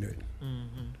beyond ignorant.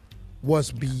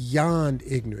 Was beyond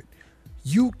ignorant.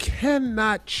 You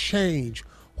cannot change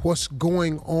what's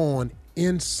going on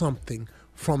in something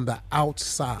from the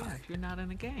outside. If you're not in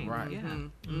the game. Right. Yeah.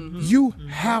 You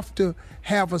have to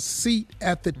have a seat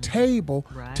at the table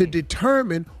to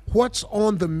determine what's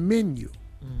on the menu.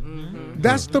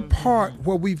 That's the part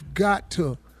where we've got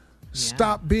to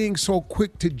stop being so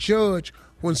quick to judge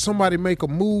when somebody make a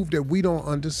move that we don't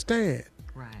understand.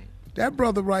 Right. That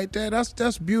brother right there,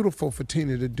 that's beautiful for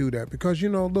Tina to do that because,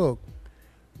 look,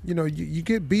 you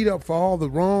get beat up for all the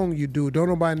wrong you do. Don't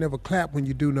nobody never clap when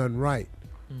you do nothing right.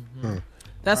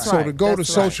 That's So right. to go to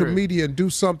That's social right. media and do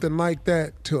something like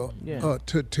that to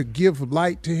give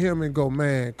light to him and go,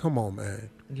 man, come on, man.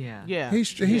 Yeah. Yeah.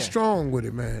 He's strong with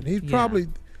it, man. He's probably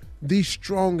the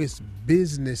strongest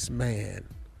businessman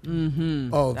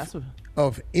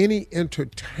of any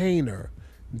entertainer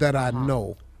that I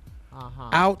know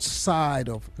outside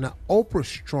of now. Oprah's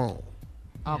strong.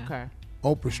 Okay.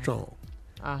 Oprah's strong.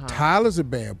 Tyler's a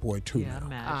bad boy too Yeah, now.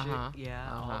 Magic.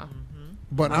 Yeah.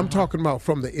 But I'm talking about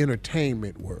from the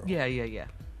entertainment world. Yeah.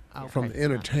 From the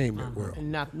entertainment world.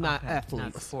 And not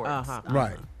athletes. Not sports.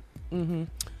 Right.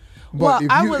 Well,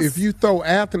 But if you throw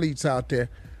athletes out there,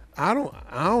 I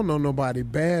don't know nobody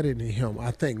bad in him.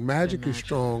 I think Magic is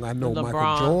strong. I know LeBron.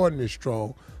 Michael Jordan is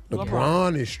strong.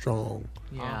 LeBron is strong.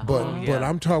 Yeah. But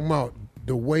I'm talking about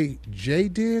the way Jay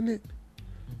did it.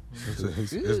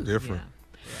 It's different.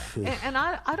 And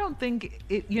I don't think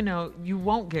you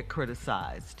won't get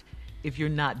criticized if you're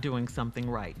not doing something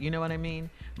right. You know what I mean?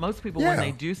 Most people, when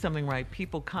they do something right,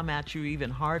 people come at you even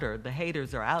harder. The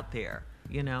haters are out there.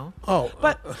 You know? Oh,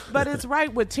 but it's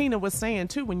right what Tina was saying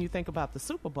too. When you think about the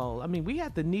Super Bowl, I mean, we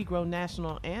had the Negro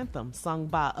National Anthem sung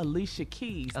by Alicia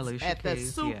Keys at the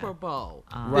Super Bowl.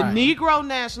 The Negro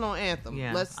National Anthem.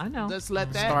 Yeah, Let's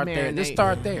let that start marinate. there. Let's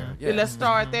start there. Yeah, let's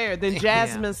start there. Then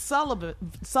Jasmine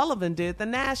Sullivan did the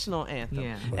National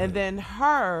Anthem, and then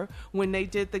her when they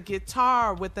did the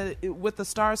guitar with the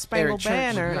Star Spangled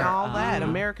Banner and all that,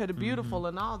 America the Beautiful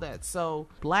and all that. So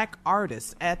black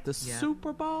artists at the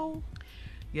Super Bowl.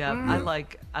 Yeah,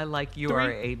 I like you are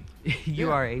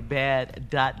a bad ...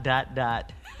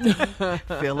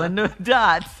 fill in the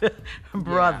dots,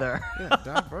 brother. Yeah,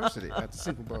 diversity at the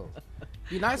Super Bowl.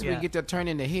 Be nice if we get to turn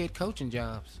into head coaching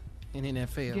jobs in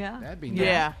NFL. Yeah, that'd be nice.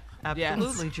 Yeah,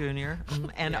 absolutely, Junior.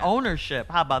 And ownership.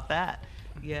 How about that?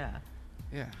 Yeah.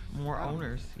 More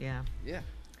owners. Yeah.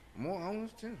 More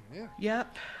owners too. Yeah.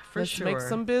 Yep. Let's make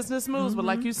some business moves. But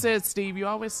like you said, Steve, you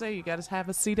always say you got to have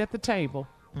a seat at the table.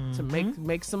 To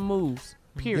make some moves,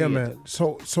 period. Yeah, man.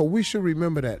 So we should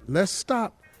remember that. Let's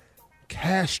stop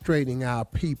castrating our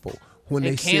people when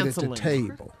they sit at the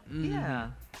table.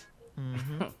 Yeah.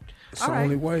 It's the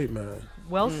only way, man.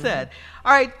 Well said.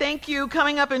 All right, thank you.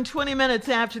 Coming up in 20 minutes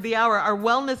after the hour, our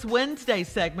Wellness Wednesday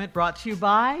segment brought to you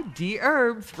by D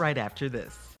Herbs right after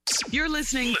this. You're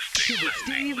listening to the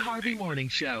Steve Harvey Morning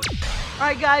Show. All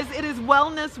right, guys, it is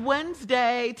Wellness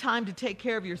Wednesday. Time to take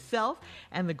care of yourself.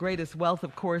 And the greatest wealth,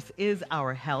 of course, is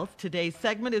our health. Today's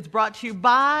segment is brought to you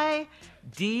by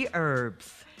D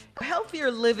Herbs.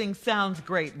 Healthier living sounds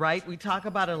great, right? We talk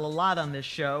about it a lot on this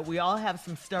show. We all have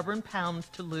some stubborn pounds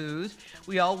to lose.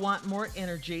 We all want more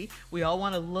energy. We all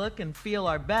want to look and feel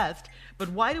our best. But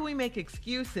why do we make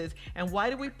excuses and why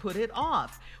do we put it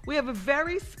off? We have a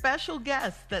very special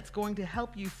guest that's going to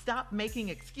help you stop making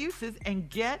excuses and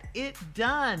get it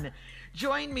done.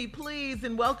 Join me, please,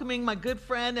 in welcoming my good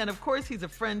friend, and of course, he's a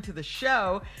friend to the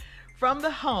show, from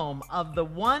the home of the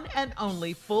one and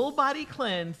only full body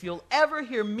cleanse you'll ever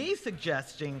hear me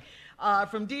suggesting,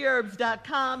 from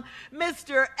dherbs.com,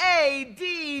 Mr.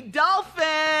 A.D. Dolphin.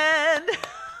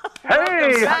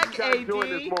 Hey, back, how you guys doing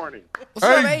this morning?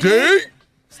 A.D.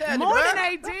 Morning,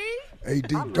 A.D.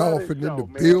 A.D. Dolphin in the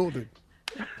building.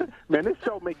 Man, this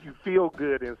show make you feel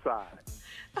good inside.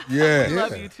 Yeah. I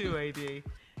love you too, A.D.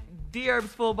 D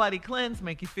Herbs Full Body Cleanse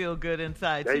make you feel good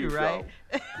inside There too, you right?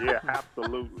 go. Yeah,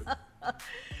 absolutely.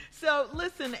 So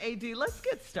listen, AD, let's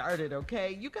get started,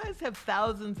 okay? You guys have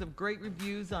thousands of great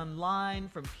reviews online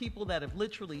from people that have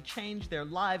literally changed their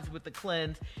lives with the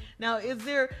cleanse. Now, is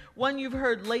there one you've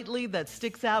heard lately that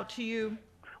sticks out to you?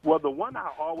 Well, the one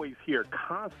I always hear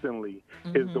constantly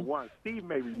is the one, Steve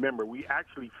may remember, we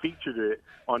actually featured it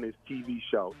on his TV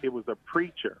show. It was a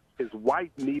preacher. His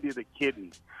wife needed a kidney,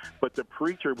 but the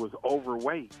preacher was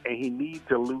overweight, and he needed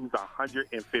to lose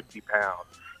 150 pounds.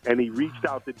 And he reached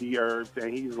out to D Herbs,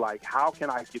 and he's like, how can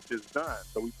I get this done?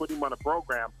 So we put him on a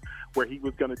program where he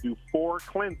was going to do 4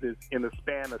 cleanses in the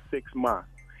span of 6 months.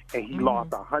 And he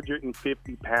lost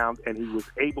 150 pounds, and he was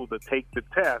able to take the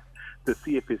test to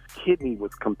see if his kidney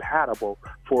was compatible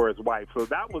for his wife. So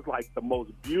that was like the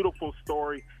most beautiful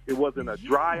story. It wasn't a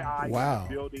dry eye in the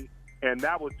building, and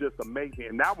that was just amazing.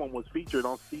 And that one was featured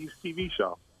on Steve's TV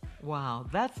show. Wow,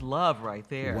 that's love right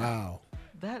there. Wow.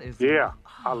 That is. Yeah,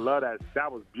 I love that.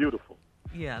 That was beautiful.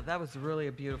 Yeah, that was really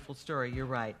a beautiful story. You're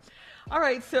right. All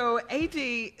right, so AD,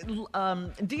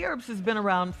 D Herbs has been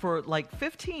around for like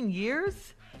 15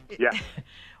 years. Yeah.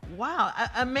 Wow,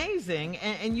 amazing.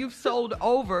 And you've sold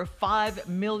over 5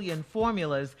 million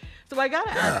formulas. So I got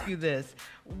to ask you this.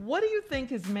 What do you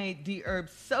think has made D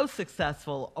Herbs so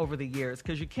successful over the years?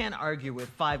 Because you can't argue with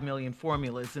 5 million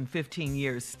formulas in 15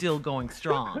 years still going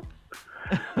strong.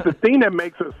 The thing that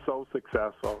makes us so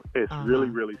successful is really,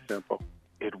 really simple.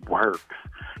 It works.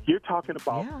 You're talking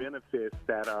about benefits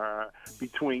that are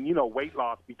between, weight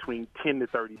loss between 10 to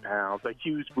 30 pounds, a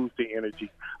huge boost in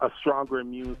energy, a stronger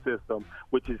immune system,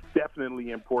 which is definitely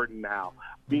important now,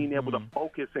 being able to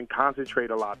focus and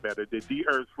concentrate a lot better. The D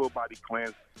Herbs Full Body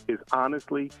Cleanse is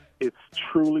honestly, it's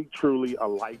truly, truly a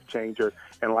life changer.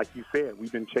 And like you said,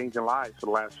 we've been changing lives for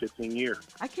the last 15 years.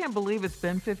 I can't believe it's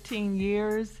been 15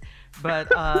 years. But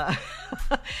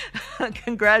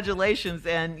congratulations.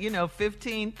 And,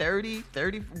 15,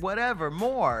 30, whatever,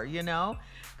 more,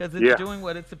 because it's doing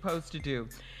what it's supposed to do.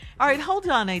 All right, hold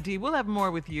on, AD. We'll have more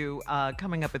with you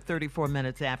coming up at 34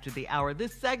 minutes after the hour.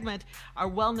 This segment, our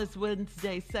Wellness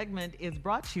Wednesday segment, is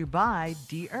brought to you by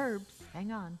D Herbs.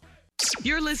 Hang on.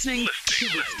 You're listening to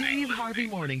the Steve Harvey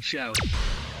Morning Show.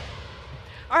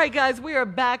 All right, guys, we are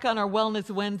back on our Wellness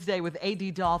Wednesday with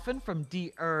A.D. Dolphin from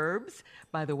D Herbs.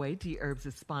 By the way, D Herbs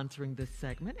is sponsoring this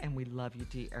segment, and we love you,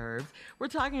 D Herbs. We're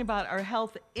talking about our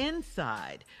health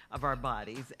inside of our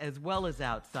bodies as well as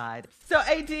outside. So,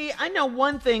 A.D., I know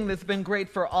one thing that's been great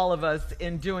for all of us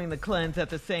in doing the cleanse at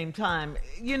the same time.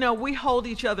 You know, we hold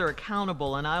each other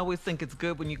accountable, and I always think it's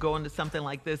good when you go into something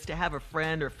like this to have a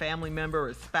friend or family member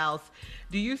or spouse.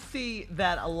 Do you see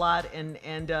that a lot,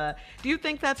 and do you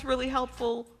think that's really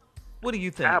helpful? What do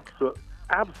you think?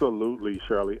 Absolutely,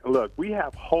 Shirley. Look, we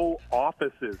have whole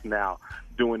offices now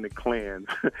doing the cleanse.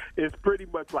 It's pretty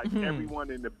much like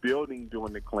everyone in the building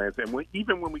doing the cleanse. And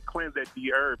even when we cleanse at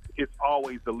D Herbs, it's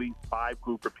always at least 5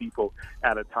 group of people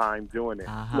at a time doing it.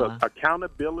 Look,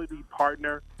 accountability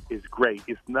partner is great.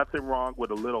 It's nothing wrong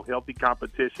with a little healthy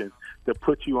competition to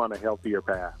put you on a healthier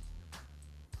path.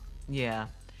 Yeah.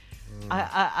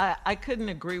 I couldn't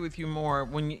agree with you more.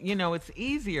 When you know, it's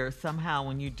easier somehow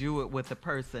when you do it with a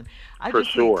person. I just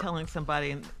hate telling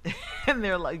somebody and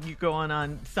they're like, you going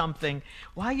on something.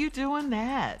 Why are you doing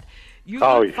that? You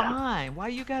look fine. Why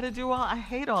you got to do all? I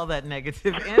hate all that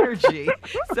negative energy.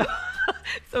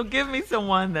 So give me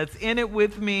someone that's in it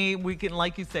with me. We can,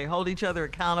 like you say, hold each other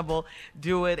accountable,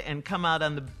 do it, and come out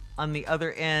on the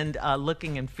other end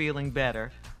looking and feeling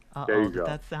better. There you go. Did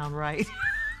that sound right?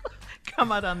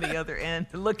 Come out on the other end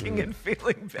looking and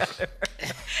feeling better.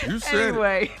 You said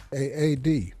anyway. Hey,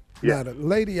 AD. Now, the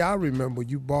lady I remember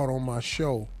you brought on my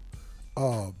show,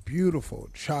 beautiful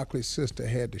chocolate sister,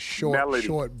 had the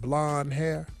short blonde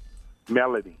hair.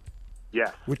 Melody,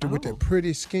 yes. With that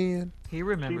pretty skin. He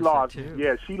remembers she lost, too.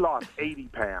 Yeah, she lost 80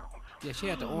 pounds. Yeah, she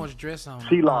had the orange dress on.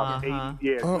 She lost 80.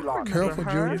 Yeah, she lost. Careful,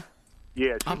 Junior.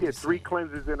 Yeah, she did 3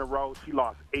 cleanses in a row. She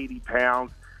lost 80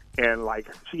 pounds. And like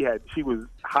she was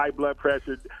high blood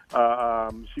pressure.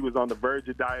 She was on the verge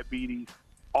of diabetes.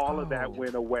 All of that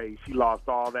went away. She lost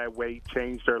all that weight,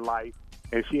 changed her life,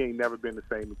 and she ain't never been the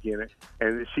same again.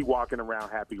 And she walking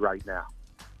around happy right now.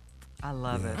 I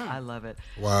love it. I love it.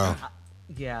 Wow.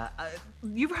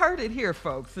 You've heard it here,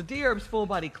 folks. The D Herbs Full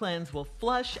Body Cleanse will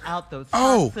flush out those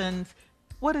toxins.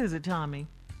 What is it, Tommy?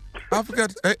 I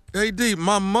forgot. AD,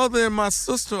 my mother and my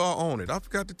sister are on it. I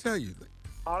forgot to tell you.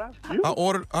 Oh, that's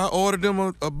beautiful. I ordered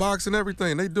them a box and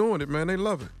everything. They doing it, man. They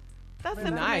love it. That's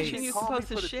information you're supposed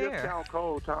to share. Discount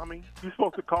code, Tommy. You're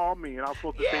supposed to call me, and I'm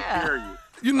supposed to take care of you.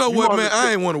 You know what, man?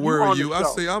 I ain't want to worry you. I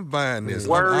say I'm buying this.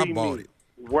 I bought it.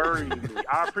 Worry me.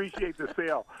 I appreciate the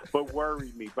sale, but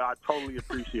worry me. But I totally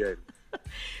appreciate it.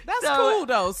 That's cool,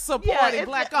 though, supporting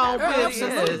black-owned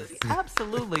businesses.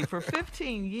 Absolutely. For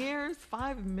 15 years,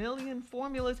 5 million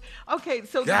formulas. Okay,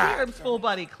 so the Herbs Full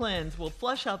Body Cleanse will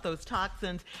flush out those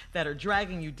toxins that are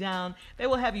dragging you down. They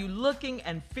will have you looking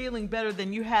and feeling better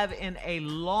than you have in a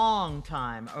long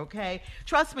time, okay?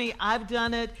 Trust me, I've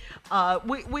done it.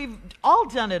 We've all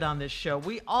done it on this show.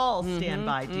 We all stand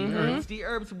by D Herbs. D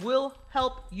Herbs will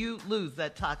help you lose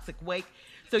that toxic weight,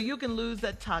 so you can lose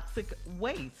that toxic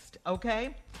waste,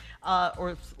 okay?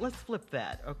 Or let's flip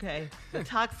that, okay? The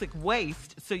toxic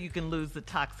waste, so you can lose the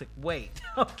toxic weight,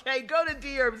 okay? Go to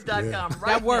dherbs.com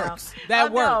right that works. now.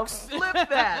 That works. Flip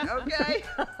that, okay?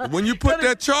 When you put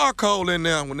that charcoal in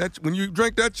there, when you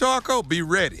drink that charcoal, be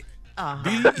ready.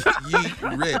 Be ye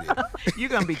ready. You're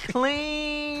going to be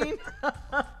clean.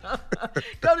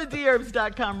 Go to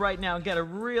dherbs.com right now and get a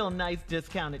real nice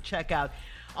discount at checkout.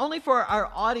 Only for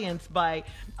our audience by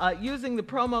using the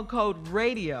promo code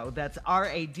RADIO. That's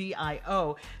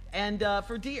RADIO. And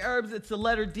for D Herbs, it's the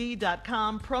letter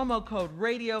D.com, promo code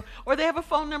RADIO. Or they have a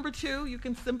phone number too. You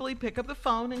can simply pick up the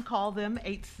phone and call them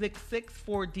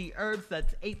 866-4D-HERBS.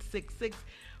 That's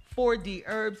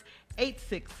 866-4D-HERBS.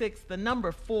 866, the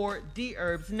number 4 D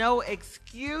Herbs. No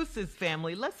excuses,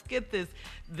 family. Let's get this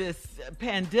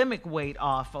pandemic weight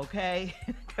off, okay?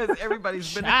 Because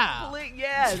everybody's been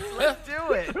yes, let's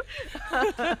do it.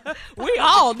 We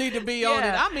all need to be on it.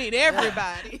 I mean,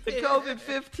 everybody. The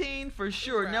COVID-15 for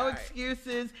sure. Right. No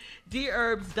excuses.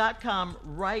 dherbs.com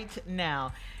right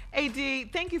now.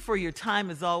 AD, thank you for your time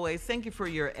as always. Thank you for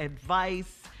your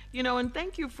advice. And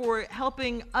thank you for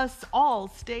helping us all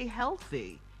stay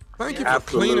healthy. Thank you for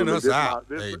cleaning us out.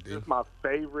 This is my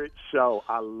favorite show.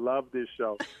 I love this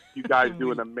show. You guys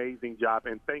do an amazing job,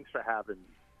 and thanks for having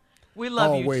me. We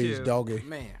love you too. Always, doggy.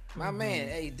 Man, my man,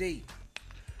 AD.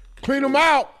 Clean them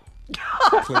out.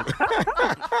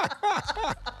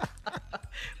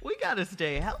 We got to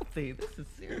stay healthy. This is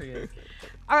serious.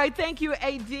 All right, thank you,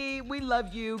 AD. We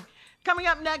love you. Coming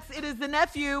up next, it is the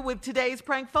nephew with today's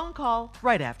prank phone call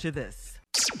right after this.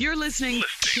 You're listening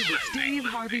to the Steve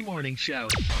Harvey Morning Show.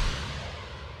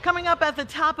 Coming up at the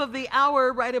top of the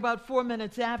hour, right about 4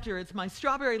 minutes after, it's my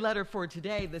strawberry letter for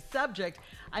today. The subject,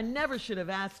 I never should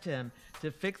have asked him to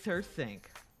fix her sink.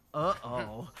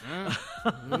 Uh-oh.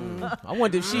 I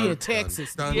wonder if she in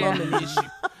Texas. Yeah.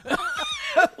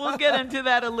 We'll get into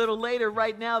that a little later.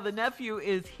 Right now, the nephew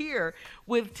is here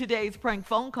with today's prank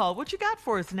phone call. What you got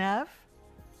for us, Nev?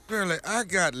 Shirley, I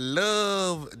got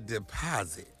love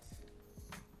deposit.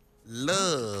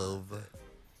 Love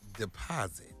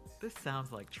deposit. This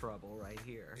sounds like trouble right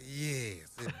here.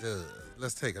 Yes, it does.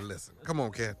 Let's take a listen. Come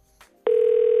on, Kat.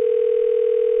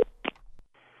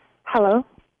 Hello.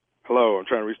 Hello, I'm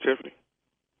trying to reach Tiffany.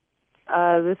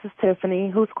 This is Tiffany.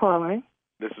 Who's calling?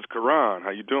 This is Karan. How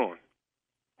you doing?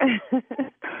 Hey.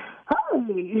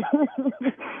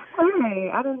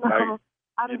 Hey, I didn't know.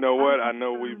 You know what? I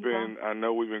know we've been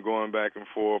going back and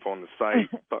forth on the site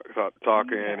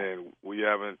talking, and we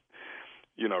haven't,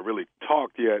 really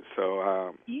talked yet.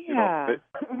 So yeah,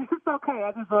 it's okay.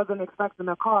 I just wasn't expecting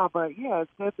a call, but yeah,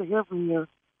 it's good to hear from you.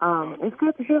 It's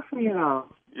good to hear from you, though.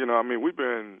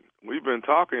 We've been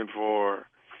talking for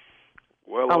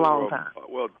a long time.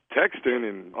 Texting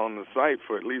and on the site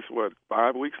for at least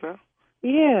 5 weeks now.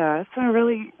 Yeah, it's been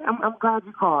really. I'm glad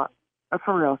you called.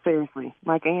 For real, seriously.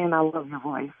 And I love your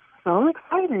voice, so I'm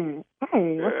excited.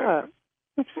 Hey, what's up?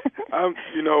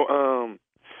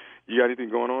 You got anything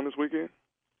going on this weekend?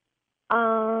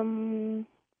 I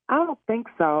don't think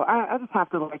so. I just have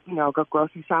to go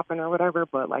grocery shopping or whatever.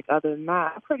 But other than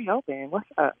that, I'm pretty open.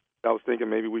 What's up? I was thinking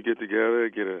maybe we get together,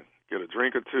 get a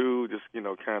drink or two, just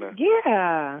kind of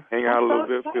hang out a little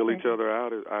bit, feel each other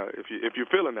out. If you're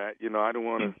feeling that, I don't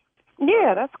want to.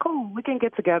 Yeah, that's cool. We can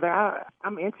get together.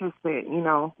 I'm interested.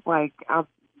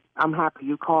 I'm happy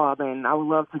you called, and I would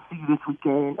love to see you this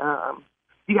weekend.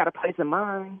 You got a place in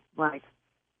mind, an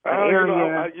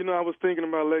area? I was thinking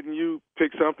about letting you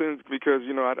pick something because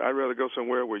I'd rather go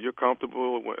somewhere where you're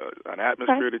comfortable, an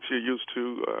atmosphere that you're used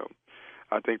to.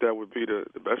 I think that would be the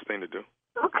best thing to do.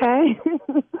 Okay.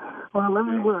 Well, let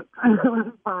me look. Let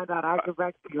me find out. I'll get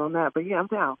back to you on that. But yeah, I'm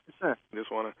down for sure.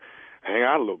 Just want to hang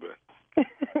out a little bit.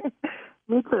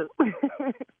 Me too.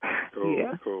 Cool,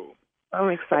 yeah. Cool. I'm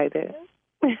excited.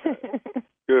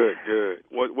 Good.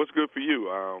 What's good for you?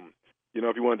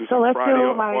 If you want to do something Friday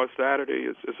or Saturday,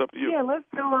 it's up to you. Yeah, let's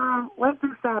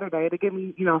do Saturday to give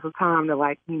me, some time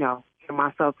to get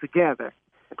myself together.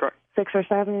 Okay. 6 or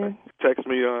 7. Text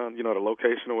me, the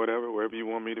location or whatever you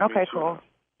want me to meet. Okay, cool.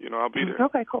 I'll be there.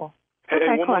 Okay, cool. Hey,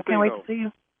 cool. I can't wait to see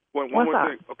you. One more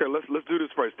thing. Okay, let's do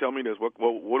this first. Tell me this. What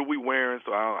are we wearing?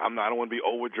 So I don't want to be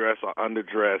overdressed or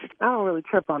underdressed. I don't really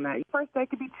trip on that. First day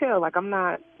could be chill. I'm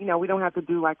not. We don't have to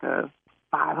do a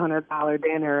 $500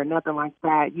 dinner or nothing like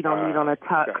that. You don't need on a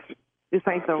tux. Gotcha. This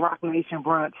ain't the Rock Nation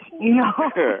brunch.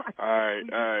 All right.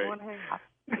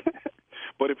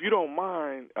 But if you don't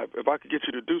mind, if I could get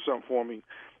you to do something for me,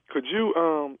 could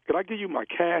I give you my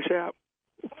Cash App?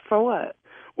 For what?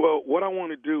 Well, what I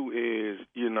want to do is,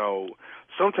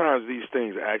 sometimes these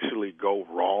things actually go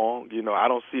wrong. I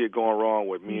don't see it going wrong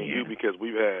with me and you because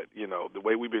we've had, the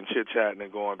way we've been chit-chatting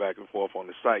and going back and forth on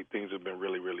the site, things have been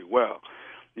really, really well.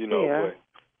 But,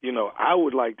 I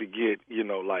would like to get,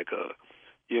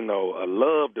 a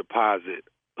love deposit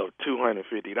of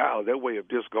 $250. That way, if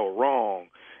this go wrong,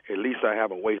 at least I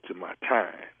haven't wasted my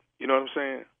time. You know what I'm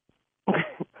saying?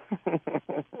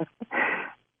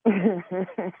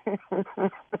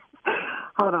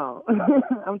 Hold on.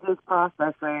 I'm just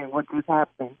processing what just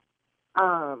happened.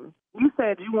 You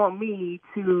said you want me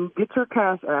to get your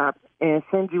Cash App and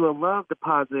send you a love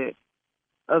deposit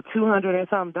of $200 and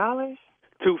something dollars?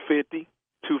 $250.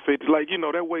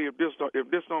 That way if this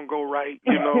don't go right,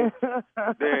 then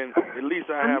at least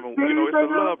I haven't.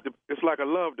 It's like a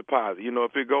love deposit.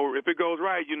 If it goes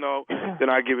right, then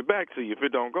I give it back to you. If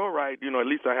it don't go right, at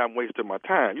least I haven't wasted my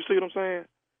time. You see what I'm saying?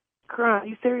 Are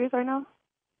you serious right now?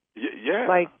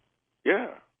 Yeah.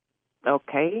 Yeah.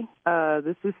 Okay.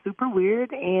 This is super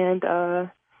weird, and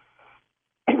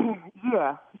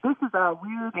yeah, this is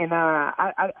weird, and I'm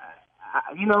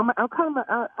kind of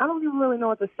I don't even really know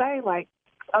what to say.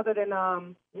 Other than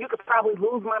you could probably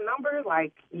lose my number.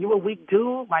 You a weak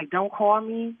dude. Don't call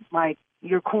me.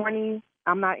 You're corny.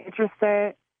 I'm not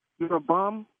interested. You're a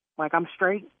bum. I'm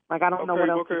straight. I don't know what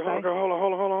else to say. Okay, hold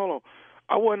on.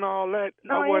 I wasn't all that.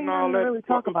 No, I wasn't all that. Really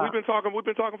talk about. We've been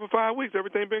talking for 5 weeks.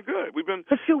 Everything been good. We've been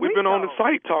on the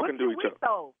site talking to each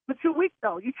other. But you're weak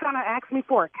though. You trying to ask me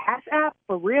for a Cash App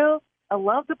for real? A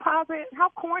love deposit? How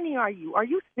corny are you? Are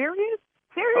you serious?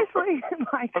 Seriously?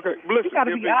 Okay, listen, you got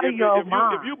to be out of your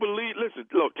mind. If you believe, listen,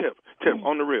 look, Tiff,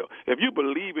 on the real, if you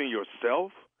believe in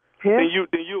yourself, then you'll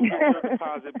get your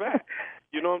deposit back.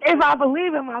 You know what I'm saying? If I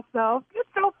believe in myself, get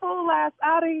your fool ass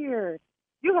out of here.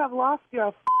 You have lost your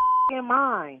f***ing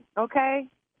mind, okay?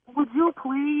 Would you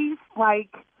please,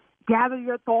 gather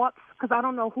your thoughts? Because I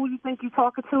don't know who you think you're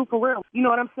talking to, for real. You know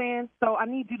what I'm saying? So I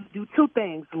need you to do two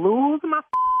things. Lose my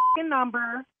f***ing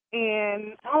number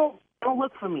and don't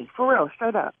look for me, for real,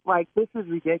 straight up. This is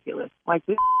ridiculous.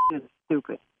 This is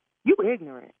stupid. You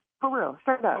ignorant. For real,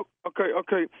 straight up.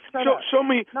 Okay. Show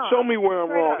me where I'm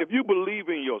wrong. If you believe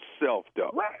in yourself,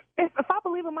 though. If I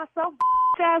believe in myself,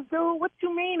 ass dude, what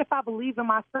you mean if I believe in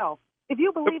myself? If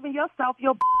you believe in yourself,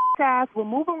 your ass will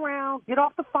move around, get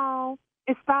off the phone,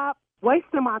 and stop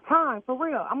wasting my time. For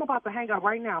real. I'm about to hang up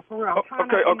right now. For real. I'm trying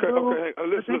to okay.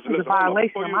 Listen. This is a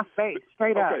violation of my space.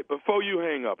 Straight up. Okay, before you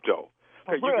hang up, though.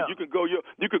 Hey, you could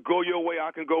go your way.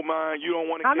 I can go mine. You don't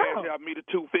want to cash out me the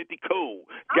 $250? Cool.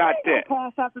 Got that.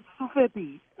 Cash out the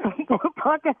 $250.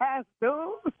 Punk ass dude.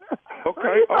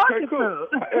 Okay, cool.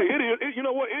 Hey, it is. You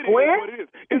know what? It is what it is.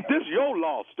 Is this your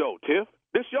loss, though, Tiff?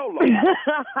 This your loss.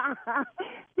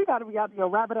 You got to be out of your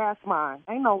rabbit ass mind.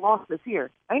 Ain't no losses here.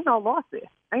 Ain't no losses.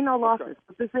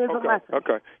 But this is a lesson.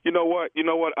 Okay. You know what?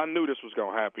 I knew this was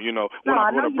gonna happen. When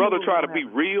a brother try to be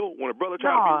real, this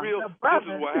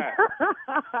is what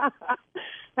happens.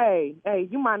 Hey,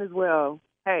 you might as well.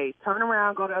 Hey, turn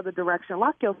around, go the other direction,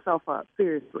 lock yourself up.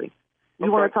 Seriously.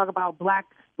 You want to talk about black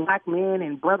men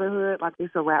and brotherhood?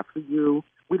 It's a wrap for you.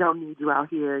 We don't need you out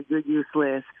here. You're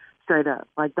useless. Straight up.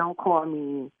 Don't call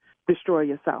me. Destroy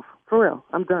yourself. For real.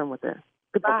 I'm done with it.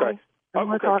 Goodbye.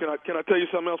 Okay. Can I tell you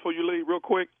something else before you leave real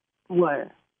quick?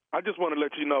 What? I just want to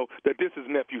let you know that this is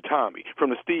Nephew Tommy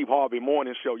from the Steve Harvey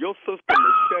Morning Show. Your sister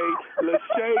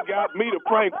Lachey got me to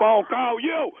prank phone call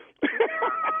you.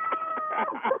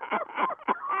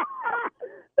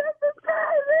 This is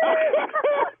crazy.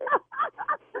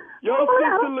 Your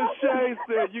sister Lachey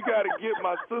said you got to get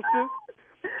my sister.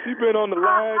 She been on the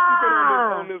line. She been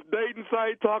on this dating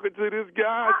site talking to this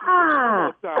guy.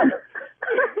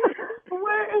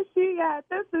 Where is she at?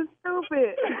 This is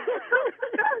stupid.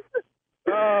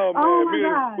 Oh,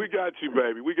 man. We got you,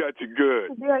 baby. We got you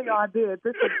good. Yeah, y'all did.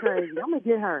 This is crazy. I'm going to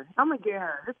get her.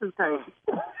 This is crazy.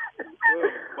 Well,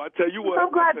 I tell you what.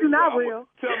 I'm glad you're not real.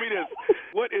 Tell me this.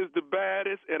 What is the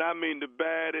baddest, and I mean the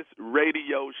baddest,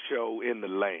 radio show in the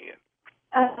land?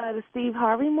 The Steve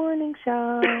Harvey Morning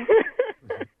Show.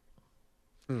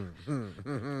 You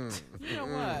know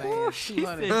what? Ooh, she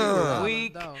said you were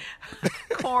weak,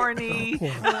 corny.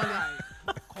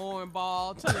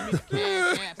 Cornball, telling me to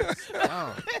cash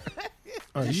out.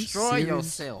 Destroy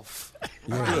yourself.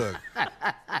 Yeah. Look,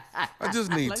 I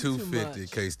just need $250 in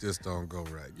case this don't go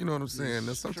right. You know what I'm saying?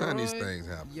 Now, sometimes these things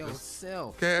happen.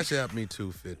 Yourself. Cash out me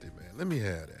 $250, man. Let me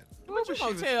have that. What you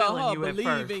gonna tell her?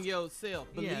 Believe in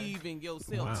yourself. Believe in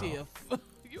yourself, Tiff.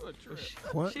 You a trip.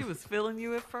 What? She was feeling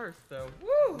you at first, though.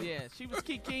 Woo! Yeah, she was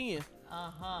kicking. It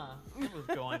was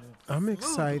going. I'm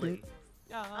excited.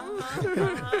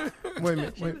 Wait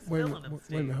a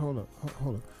minute. Hold up.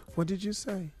 What did you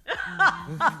say?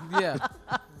 Yeah.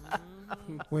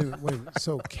 Wait a minute.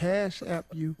 So Cash App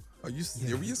you? Are you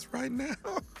serious right now?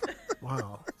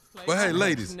 Wow. Well, hey,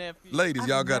 ladies,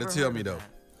 y'all got to tell me though.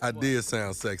 I did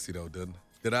sound sexy though, didn't I?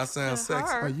 Did I sound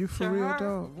sexy? Are you for real,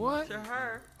 dog? What? To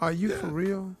her. Are you for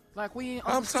real?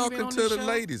 I'm talking to the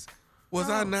ladies. Was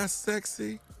I not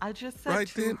sexy? I just said right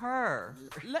to then? her.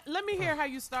 Let me hear how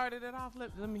you started it off.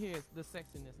 Let me hear the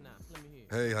sexiness now. Let me hear.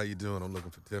 Hey, how you doing? I'm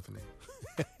looking for Tiffany.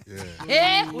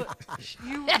 Yeah.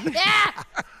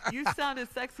 You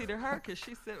sounded sexy to her because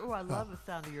she said, "Oh, I love the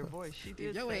sound of your voice." She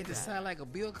did. Yo, ain't to sound like a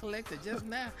bill collector just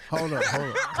now. Hold up.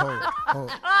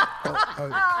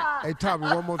 Hey, Tommy,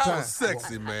 one more time. I was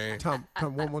sexy, man. Tom,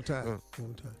 one more time.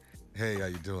 Hey, how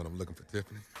you doing? I'm looking for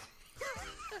Tiffany.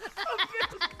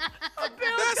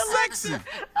 That's sexy.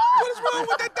 What is wrong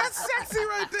with that? That's sexy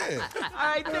right there. All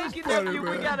right, thank you, nephew.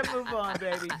 We got to move on,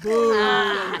 baby.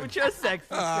 With your sexy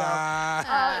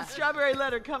stuff. Strawberry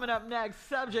Letter coming up next.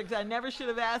 Subject, I never should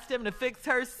have asked him to fix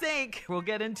her sink. We'll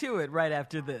get into it right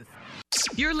after this.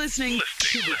 You're listening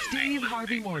to the Steve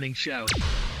Harvey Morning Show.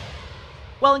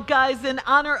 Well, guys, in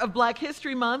honor of Black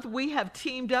History Month, we have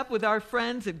teamed up with our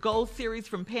friends at Gold Series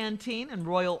from Pantene and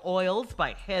Royal Oils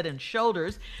by Head &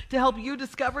 Shoulders to help you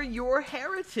discover your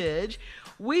heritage.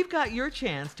 We've got your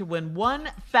chance to win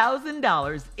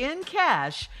 $1,000 in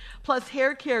cash, plus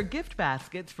hair care gift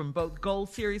baskets from both Gold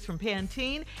Series from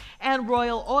Pantene and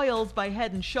Royal Oils by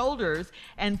Head & Shoulders,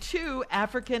 and 2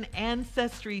 African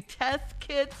Ancestry test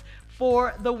kits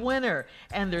for the winner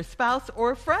and their spouse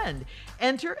or friend.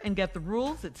 Enter and get the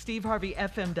rules at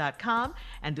steveharveyfm.com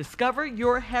and discover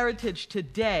your heritage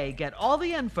today. Get all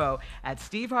the info at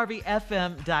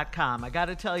steveharveyfm.com. I got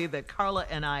to tell you that Carla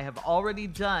and I have already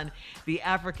done the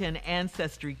African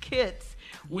ancestry kits.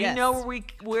 We know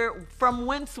where from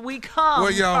whence we come.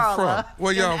 Where y'all Carla, from?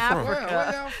 Where y'all from? Where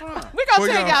y'all from? We're going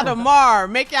to take y'all tomorrow.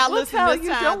 Make y'all We'll listen tell this you,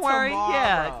 time don't worry.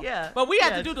 tomorrow. Yeah. But we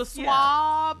had to do the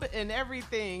swab and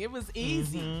everything. It was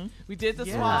easy. Mhm. We did the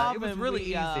swab. It was and really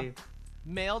we, easy.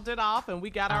 Mailed it off, and we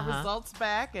got our results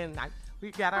back, and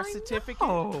we got our certificate.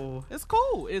 know. It's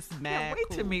cool. It's mad Can't wait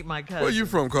cool. to meet my cousin. Where you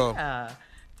from, Carl?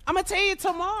 I'm going to tell you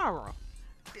tomorrow.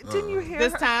 Didn't you hear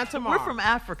This her? time tomorrow. We're from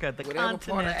Africa, the Whatever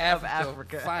continent part of of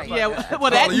Africa. fight. Yeah, well, Carla,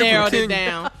 that you from narrowed it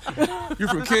Kenya? down. You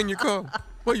from Kenya, Carl?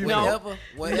 Where you from?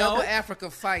 Wherever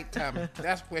Africa fight, Tommy,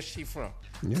 that's where she from.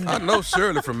 I know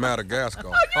Shirley from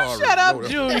Madagascar. Shut up,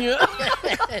 Junior.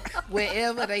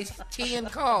 Wherever they 10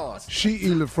 cars.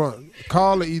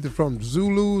 Carla either from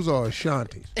Zulus or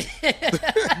Ashantis.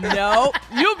 No,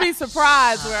 you'll be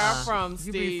surprised where I'm from,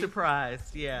 Steve. You'll be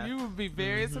surprised, yeah. You will be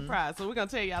very surprised. So we're going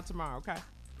to tell y'all tomorrow, okay?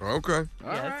 Okay.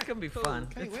 Yeah, it's going to be fun.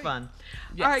 It's fun.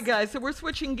 Yes. All right, guys, so we're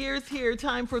switching gears here.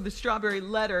 Time for the Strawberry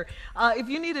Letter. If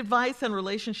you need advice on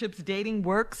relationships, dating,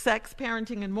 work, sex,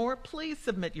 parenting, and more, please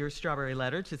submit your Strawberry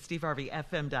Letter to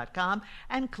steveharveyfm.com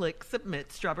and click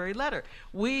Submit Strawberry Letter.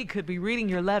 We could be reading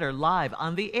your letter live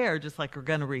on the air, just like we're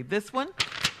going to read this one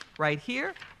right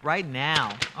here, right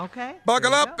now. Okay?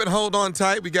 Buckle up and hold on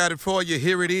tight. We got it for you.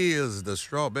 Here it is, the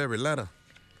Strawberry Letter.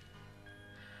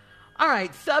 All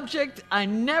right, subject, I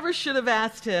never should have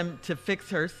asked him to fix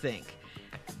her sink.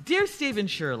 Dear Steve and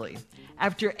Shirley,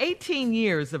 after 18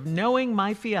 years of knowing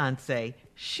my fiance,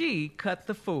 she cut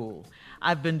the fool.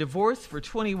 I've been divorced for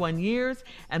 21 years,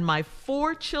 and my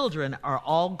 4 children are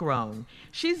all grown.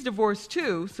 She's divorced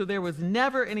too, so there was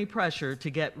never any pressure to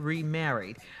get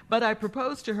remarried. But I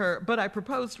proposed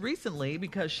recently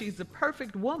because she's a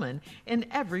perfect woman in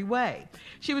every way.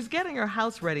 She was getting her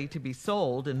house ready to be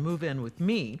sold and move in with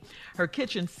me. Her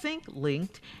kitchen sink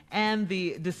leaked, and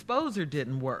the disposer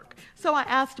didn't work. So I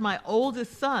asked my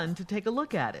oldest son to take a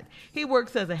look at it. He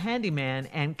works as a handyman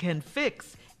and can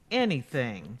fix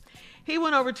anything. He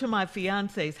went over to my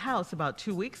fiance's house about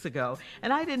 2 weeks ago,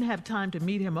 and I didn't have time to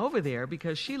meet him over there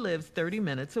because she lives 30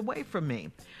 minutes away from me.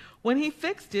 When he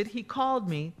fixed it, he called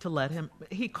to let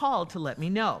me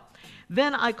know.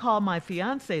 Then I called my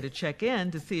fiance to check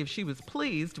in to see if she was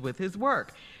pleased with his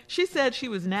work. She said she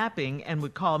was napping and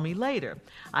would call me later.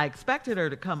 I expected her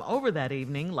to come over that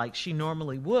evening like she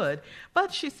normally would,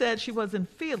 but she said she wasn't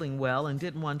feeling well and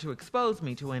didn't want to expose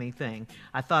me to anything.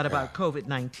 I thought about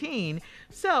COVID-19,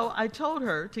 so I told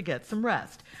her to get some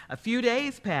rest. A few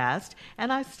days passed,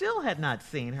 and I still had not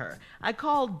seen her. I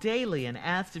called daily and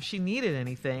asked if she needed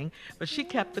anything, but she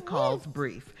kept the calls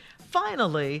brief.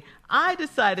 Finally, I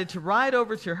decided to ride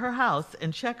over to her house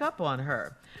and check up on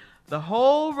her. The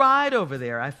whole ride over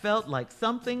there, I felt like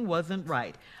something wasn't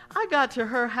right. I got to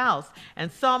her house and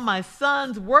saw my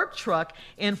son's work truck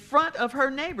in front of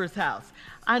her neighbor's house.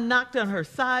 I knocked on her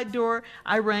side door,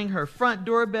 I rang her front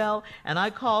doorbell, and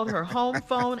I called her home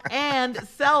phone and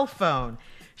cell phone.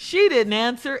 She didn't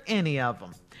answer any of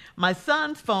them. My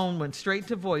son's phone went straight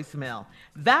to voicemail.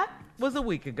 That was a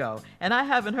week ago, and I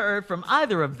haven't heard from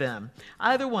either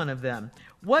one of them.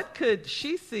 What could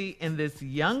she see in this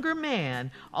younger man,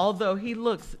 although he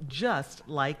looks just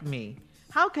like me?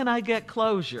 How can I get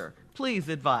closure? Please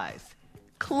advise.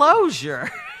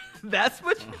 Closure? That's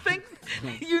what you think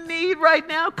you need right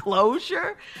now?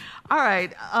 Closure? All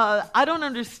right. I don't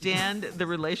understand the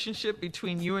relationship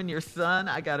between you and your son.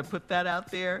 I got to put that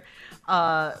out there.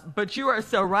 But you are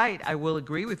so right. I will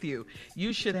agree with you.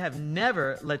 You should have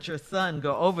never let your son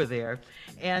go over there.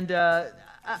 And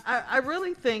I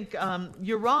really think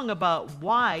you're wrong about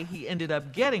why he ended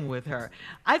up getting with her.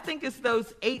 I think it's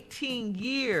those 18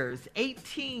 years.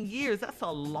 18 years, that's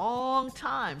a long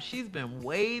time. She's been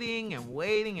waiting and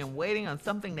waiting and waiting on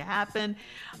something to happen.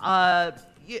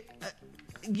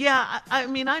 Yeah, I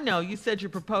mean, I know you said you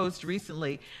proposed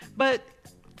recently, but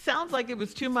sounds like it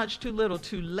was too much, too little,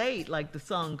 too late, like the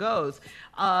song goes.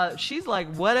 She's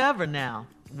like, whatever now.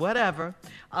 Whatever.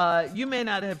 You may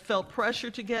not have felt pressure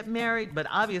to get married, but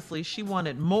obviously she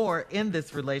wanted more in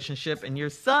this relationship, and your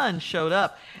son showed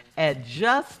up at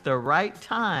just the right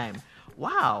time.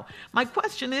 Wow. My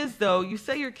question is, though, you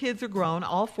say your kids are grown,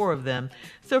 all 4 of them.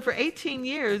 So for 18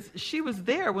 years, she was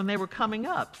there when they were coming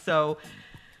up. So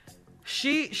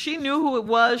She knew who it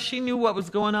was. She knew what was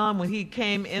going on when he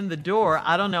came in the door.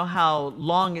 I don't know how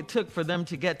long it took for them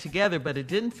to get together, but it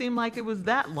didn't seem like it was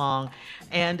that long.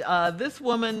 And this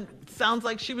woman sounds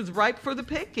like she was ripe for the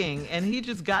picking, and he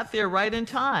just got there right in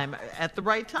time, at the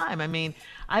right time. I mean,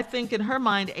 I think in her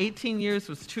mind, 18 years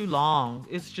was too long.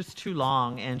 It's just too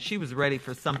long, and she was ready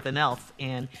for something else.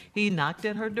 And he knocked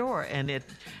at her door, and it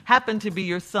happened to be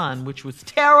your son, which was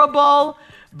terrible.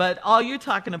 But all you're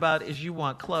talking about is you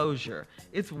want closure.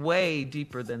 It's way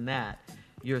deeper than that.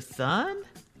 Your son?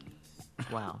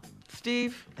 Wow.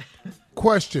 Steve?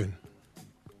 Question.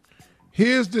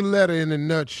 Here's the letter in a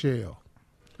nutshell.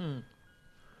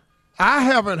 I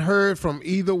haven't heard from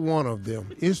either one of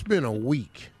them. It's been a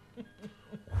week.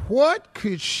 What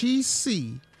could she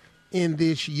see in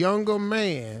this younger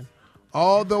man,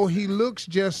 although he looks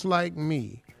just like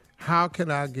me? How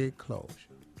can I get closure?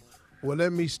 Well,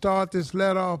 let me start this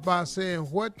letter off by saying,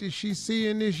 what did she see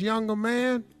in this younger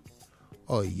man?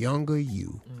 A younger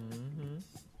you.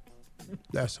 Mm-hmm.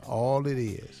 That's all it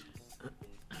is.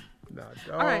 Now,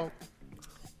 dog, all right.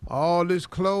 All this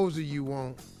closure you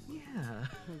want. Yeah.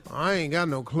 I ain't got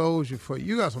no closure for you.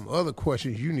 You got some other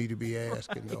questions you need to be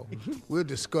asking, though. We'll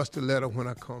discuss the letter when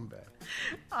I come back.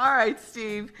 All right,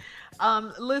 Steve.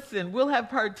 Listen, we'll have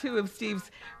part 2 of Steve's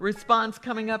response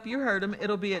coming up. You heard him.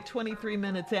 It'll be at 23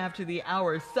 minutes after the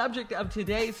hour. Subject of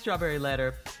today's Strawberry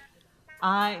Letter: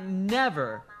 I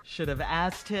never should have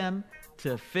asked him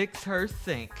to fix her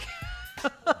sink.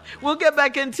 We'll get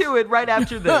back into it right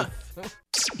after this.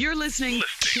 You're listening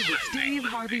to the Steve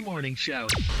Harvey Morning Show.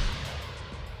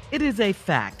 It is a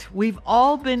fact. We've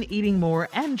all been eating more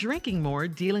and drinking more,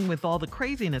 dealing with all the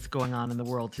craziness going on in the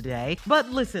world today. But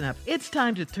listen up, it's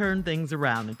time to turn things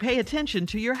around and pay attention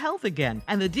to your health again.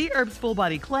 And the D-Herbs Full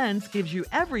Body Cleanse gives you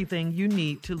everything you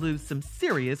need to lose some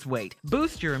serious weight,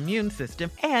 boost your immune system,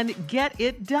 and get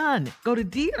it done. Go to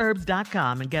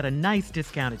dherbs.com and get a nice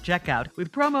discount at checkout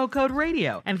with promo code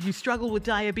RADIO. And if you struggle with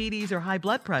diabetes or high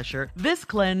blood pressure, this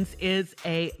cleanse is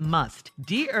a must.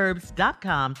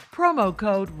 dherbs.com, promo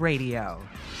code Radio.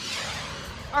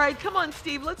 All right, come on,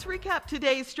 Steve. Let's recap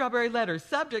today's Strawberry Letter.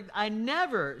 Subject: I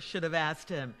never should have asked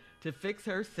him to fix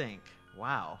her sink.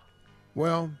 Wow.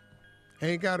 Well,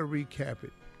 ain't got to recap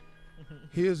it.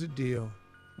 Here's the deal.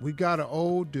 We got an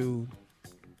old dude.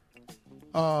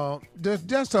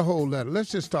 That's the whole letter.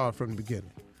 Let's just start from the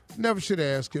beginning. Never should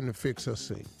have asked him to fix her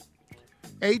sink.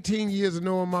 18 years of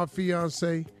knowing my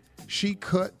fiance, she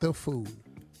cut the food.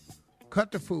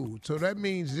 Cut the food. So that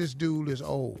means this dude is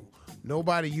old.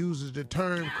 Nobody uses the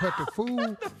term cut the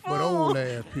food, but old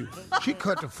ass people. She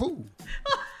cut the food.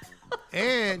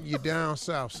 And you're down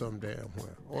south some damn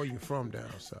where, or you're from down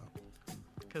south.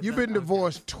 You've been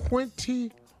divorced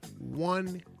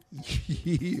 21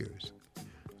 years.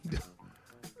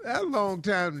 That's a long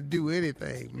time to do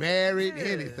anything. Married,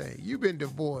 anything. You've been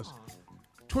divorced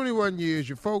 21 years.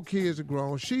 Your 4 kids are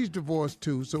grown. She's divorced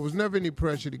too, so it was never any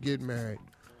pressure to get married.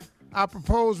 I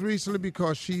proposed recently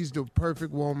because she's the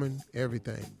perfect woman,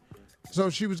 everything. So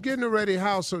she was getting a ready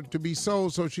house to be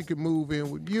sold so she could move in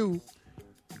with you.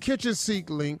 Kitchen sink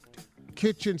leaked,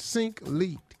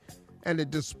 and the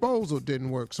disposal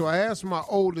didn't work. So I asked my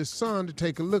oldest son to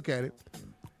take a look at it.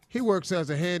 He works as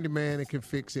a handyman and can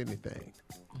fix anything.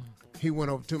 He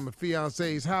went over to my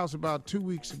fiance's house about 2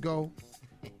 weeks ago.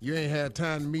 You ain't had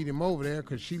time to meet him over there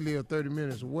because she lived 30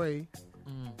 minutes away.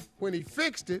 When he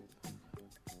fixed it,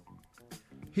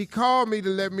 he called me to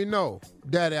let me know,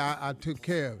 Daddy, I took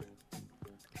care of it.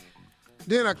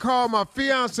 Then I called my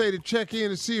fiance to check in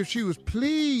to see if she was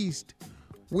pleased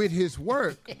with his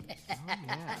work.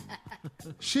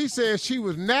 She said she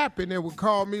was napping and would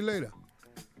call me later.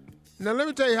 Now, let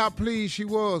me tell you how pleased she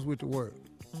was with the work.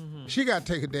 She got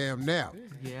to take a damn nap.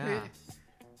 Yeah.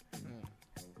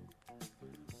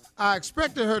 I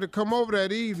expected her to come over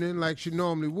that evening like she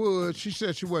normally would. She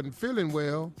said she wasn't feeling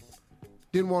well.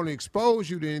 Didn't want to expose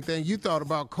you to anything. You thought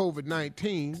about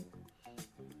COVID-19.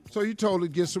 So you told her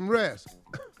to get some rest.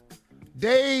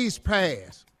 Days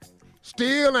passed.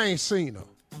 Still ain't seen her.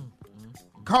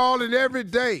 Calling every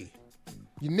day.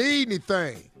 You need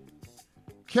anything.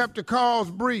 Kept the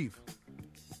calls brief.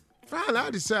 Finally, I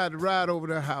decided to ride over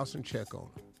to her house and check on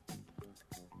her.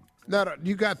 Now,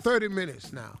 you got 30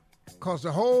 minutes now. Because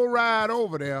the whole ride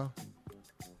over there,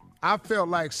 I felt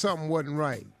like something wasn't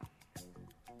right.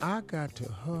 I got to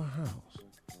her house,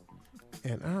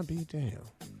 and I'll be damned.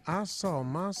 I saw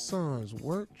my son's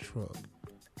work truck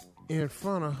in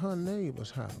front of her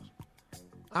neighbor's house.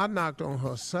 I knocked on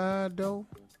her side door.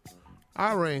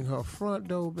 I rang her front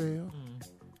doorbell.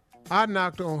 I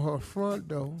knocked on her front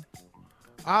door.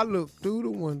 I looked through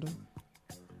the window.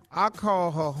 I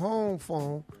called her home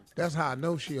phone. That's how I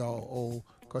know she all old,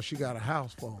 because she got a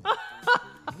house phone.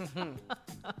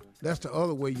 That's the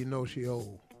other way you know she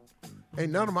old.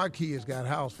 Ain't none of my kids got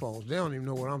house phones. They don't even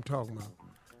know what I'm talking about.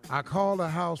 I called her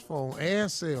house phone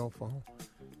and cell phone.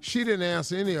 She didn't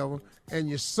answer any of them, and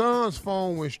your son's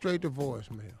phone went straight to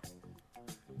voicemail.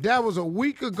 That was a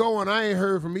week ago, and I ain't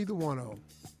heard from either one of them.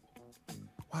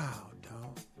 Wow,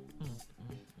 dog.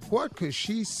 What could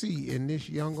she see in this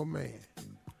younger man?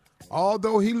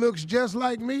 Although he looks just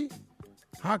like me,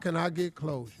 how can I get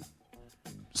closure?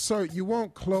 Sir, you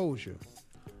want closure,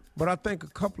 but I think a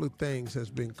couple of things has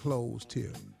been closed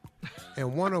here,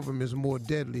 and one of them is more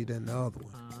deadly than the other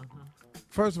one.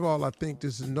 First of all, I think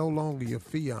this is no longer your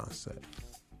fiance.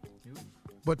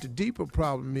 But the deeper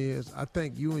problem is, I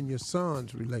think you and your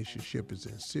son's relationship is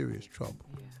in serious trouble.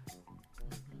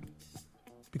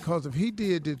 Because if he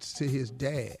did this to his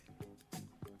dad,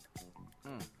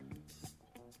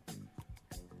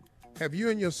 have you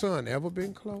and your son ever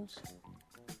been close?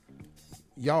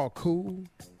 Y'all cool?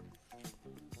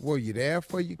 Were you there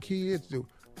for your kids?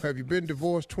 Have you been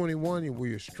divorced 21 and were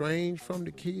you estranged from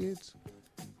the kids?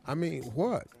 I mean,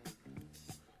 what?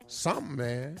 Something,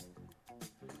 man.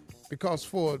 Because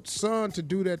for a son to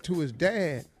do that to his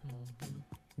dad,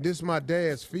 this is my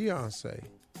dad's fiance.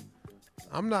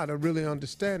 I'm not really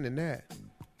understanding that.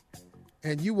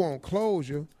 And you want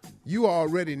closure. You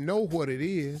already know what it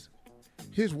is.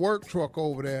 His work truck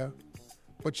over there,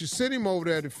 but you sent him over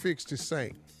there to fix the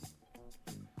sink.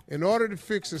 In order to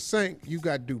fix the sink, you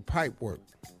got to do pipe work.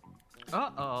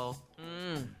 Uh-oh.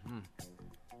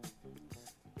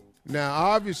 Now,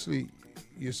 obviously,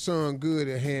 your son good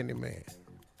at handyman.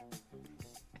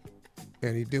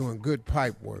 And he doing good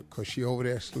pipe work because she over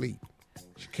there asleep.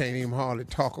 She can't even hardly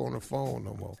talk on the phone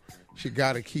no more. She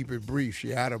got to keep it brief.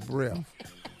 She out of breath.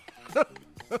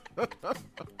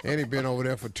 And he been over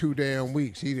there for 2 damn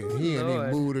weeks. He ain't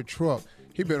even moved the truck.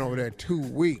 He been over there 2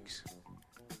 weeks.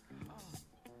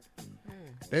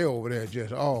 They over there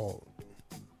just all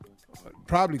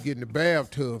probably getting the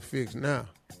bathtub fixed now.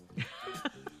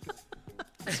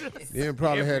 Then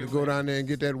probably had to go down there and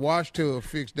get that wash tub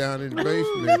fixed down in the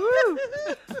basement.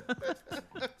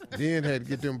 Then had to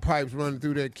get them pipes running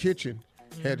through that kitchen.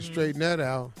 Had to straighten that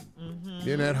out.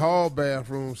 Then that hall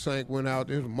bathroom sink went out.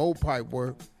 There was more pipe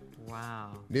work.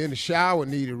 Wow. Then the shower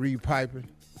needed repiping.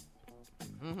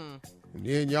 And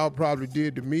then y'all probably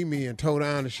did the Mimi and tore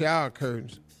down the shower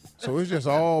curtains. So it's just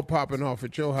all popping off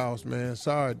at your house, man.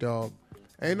 Sorry, dog.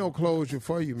 Ain't no closure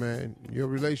for you, man. Your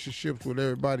relationships with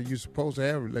everybody you're supposed to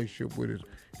have a relationship with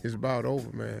is about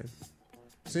over, man.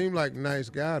 Seem like a nice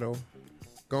guy, though.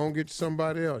 Go and get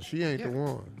somebody else. She ain't the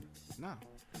one. No.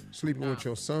 Sleeping with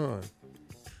your son.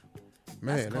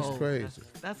 Man, that's crazy.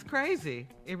 That's crazy.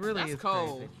 It really is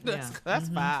cold. Crazy. That's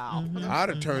foul. I'd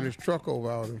have turned his truck over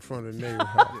out in front of the neighbor's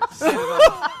house.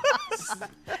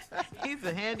 He's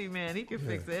a handyman. He can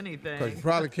fix anything. Because you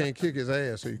probably can't kick his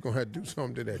ass, so you're going to have to do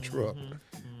something to that truck.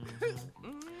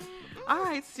 All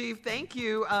right, Steve, thank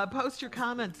you. Post your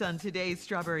comments on today's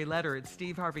Strawberry Letter at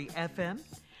Steve Harvey FM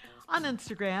on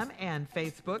Instagram and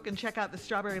Facebook. And check out the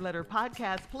Strawberry Letter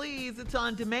podcast, please. It's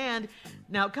on demand.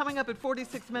 Now, coming up at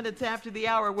 46 minutes after the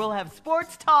hour, we'll have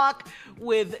Sports Talk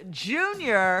with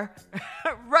Junior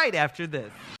right after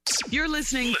this. You're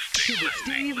listening to the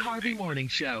Steve Harvey Morning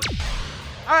Show.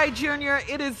 All right, Junior,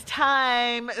 it is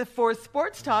time for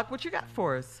Sports Talk. What you got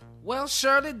for us? Well,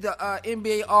 Shirley, the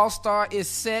NBA All-Star is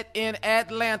set in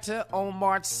Atlanta on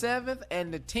March 7th,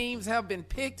 and the teams have been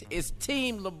picked. It's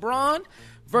Team LeBron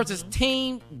versus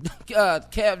Team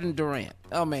Kevin Durant.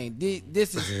 I mean,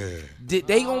 this is they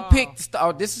gonna pick.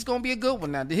 This is gonna be a good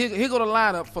one. Now, here go the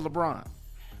lineup for LeBron.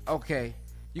 Okay,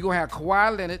 you gonna have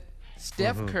Kawhi Leonard,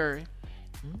 Steph Curry,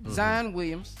 Zion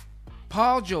Williams,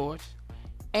 Paul George,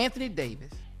 Anthony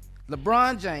Davis,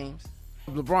 LeBron James.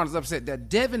 LeBron is upset that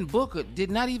Devin Booker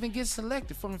did not even get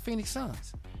selected from the Phoenix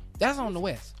Suns. That's on the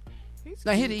West.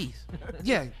 Now hit the East.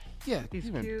 Yeah. He's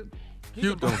cute.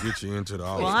 Cute don't get you into the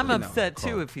All-Star. Well, I'm upset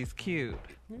too if he's cute.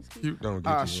 Cute don't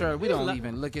get you. Sure, we don't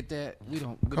even look at that. We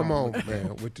don't. Come on,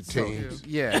 man, with the teams.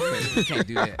 Yeah, we can't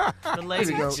do that. The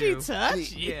ladies do.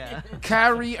 Yeah.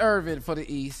 Kyrie Irving for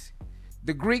the East.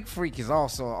 The Greek Freak is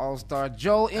also an All-Star.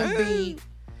 Joel Embiid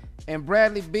and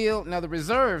Bradley Beal. Now the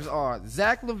reserves are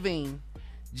Zach LaVine,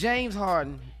 James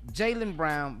Harden, Jaylen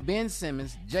Brown, Ben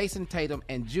Simmons, Jason Tatum,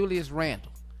 and Julius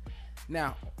Randle.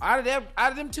 Now, out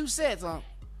of them two sets,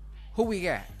 who we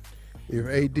got? If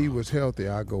AD was healthy,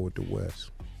 I'd go with the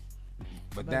West.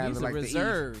 But he's a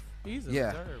reserve. He's a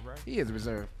reserve, right? He is a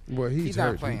reserve. Well, he's not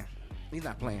hurt. playing. He's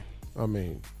not playing. I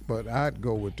mean, but I'd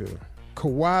go with the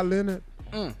Kawhi Leonard,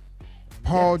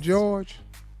 Paul George,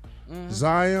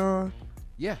 Zion,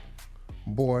 Yeah.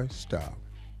 Boy, stop.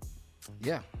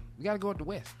 Yeah. We got to go with the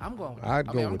West. I'm going I'm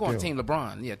going them. Team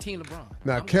LeBron. Yeah, Team LeBron.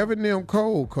 Now, Kevin them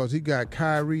cold because he got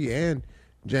Kyrie and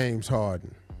James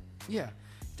Harden. Yeah.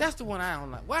 That's the one I don't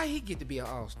like. Why he get to be an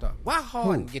all-star? Why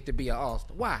Harden get to be an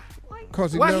all-star? Why?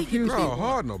 Because he left Houston. Oh,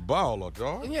 Harden a baller,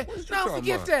 dog. Yeah. No,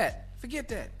 forget that. Forget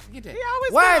that.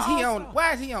 Why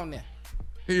is he on there?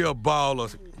 He a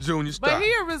baller, Junior. Stop. But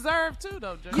he a reserve too,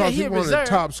 though, Junior. Because he one of the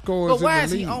top scorers in the league. But why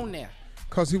is he on there?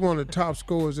 Because he one of the top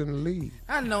scorers in the league.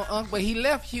 I know, but he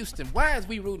left Houston. Why is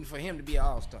we rooting for him to be an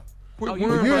all-star? You ain't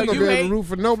going to be able to root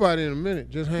for nobody in a minute.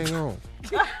 Just hang on.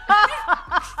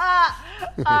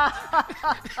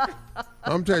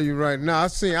 I'm telling you right now, I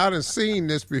done seen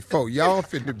this before. Y'all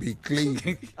finna be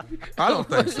clean. I don't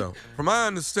think so. From my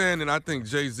understanding, I think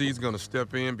Jay-Z's going to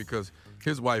step in because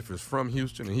his wife is from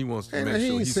Houston and he wants to make sure he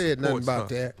ain't said nothing about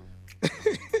her.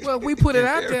 that. Well, we put it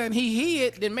out there and he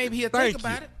hid, then maybe he'll think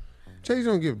about it. Jay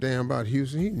don't give a damn about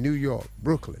Houston. He New York,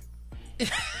 Brooklyn.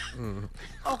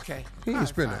 Okay. He ain't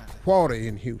spend a quarter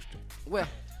in Houston. Well,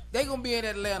 they going to be in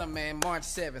Atlanta, man, March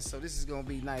 7th, so this is going to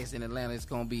be nice in Atlanta. It's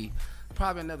going to be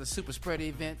probably another super spreader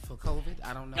event for COVID.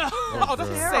 I don't know. Don't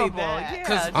say that.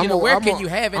 Because, where can you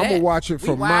have it I'm at? going to watch it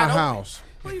from my house.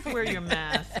 Please wear your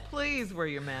mask. Please wear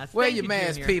your mask. Wear your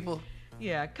mask, people.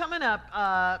 Yeah, coming up,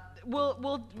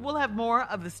 we'll have more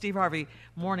of the Steve Harvey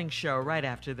Morning Show right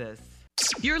after this.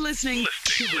 You're listening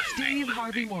to the Steve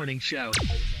Harvey Morning Show.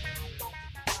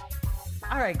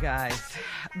 All right, guys.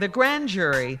 The grand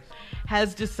jury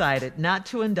has decided not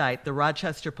to indict the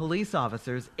Rochester police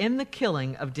officers in the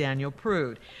killing of Daniel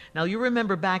Prude. Now, you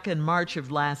remember back in March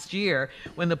of last year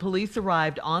when the police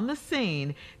arrived on the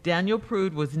scene, Daniel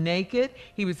Prude was naked.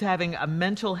 He was having a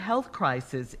mental health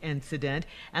crisis incident,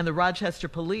 and the Rochester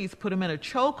police put him in a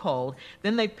chokehold.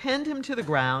 Then they pinned him to the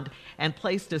ground and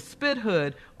placed a spit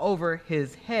hood over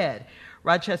his head.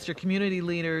 Rochester community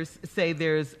leaders say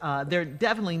there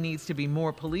definitely needs to be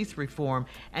more police reform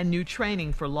and new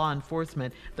training for law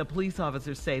enforcement. The police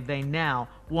officers say they now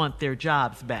want their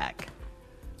jobs back.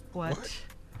 What?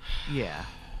 Yeah.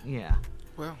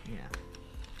 Well,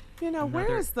 yeah.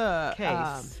 Where is the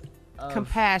case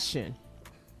compassion?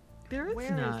 There is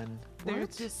none.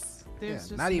 There's just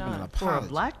not even an apology. For a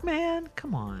black man?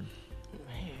 Come on.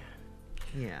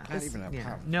 Yeah. Not even an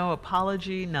apology. No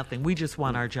apology, nothing. We just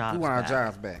want our jobs back. We want our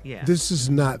jobs back. Yeah. This is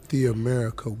not the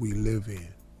America we live in.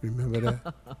 Remember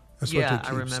that? That's what they keep I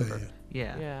remember. saying.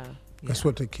 Yeah. That's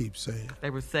what they keep saying. They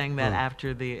were saying that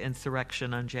after the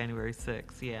insurrection on January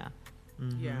 6th. Yeah.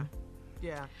 Mm-hmm.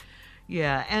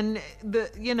 Yeah, and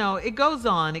it goes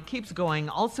on. It keeps going.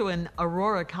 Also in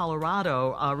Aurora,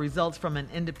 Colorado, results from an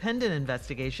independent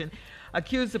investigation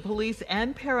accused the police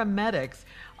and paramedics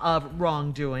of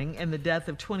wrongdoing in the death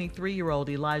of 23-year-old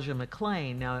Elijah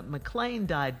McClain. Now, McClain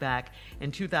died back in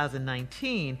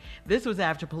 2019. This was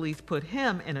after police put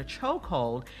him in a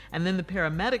chokehold, and then the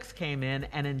paramedics came in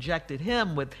and injected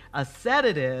him with a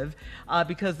sedative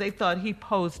because they thought he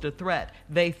posed a threat.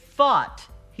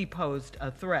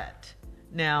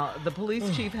 Now, the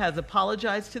police chief has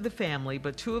apologized to the family,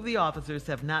 but two of the officers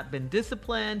have not been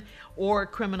disciplined or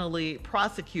criminally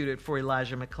prosecuted for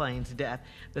Elijah McClain's death.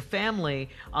 The family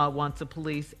wants the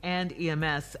police and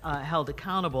EMS held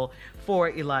accountable for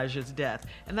Elijah's death.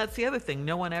 And that's the other thing.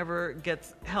 No one ever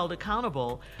gets held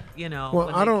accountable,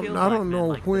 Well, I don't know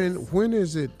like when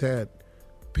is it that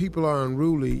people are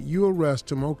unruly, you arrest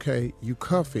them, okay, you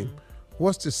cuff him.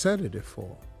 What's the sedative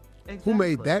for? Exactly. Who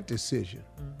made that decision?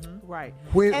 Right.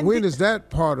 When is that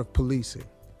part of policing?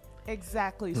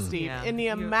 Exactly, Steve. Yeah. And the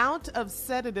amount of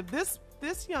sedative,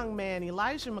 this young man,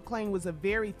 Elijah McClain, was a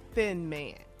very thin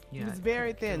man. He was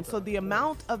very thin. So the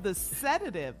amount of the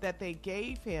sedative that they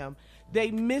gave him,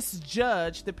 they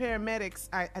misjudged. The paramedics,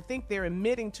 I think they're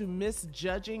admitting to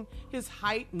misjudging his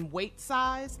height and weight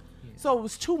size. So it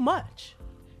was too much.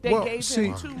 They gave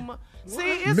him too much. See,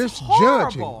 it's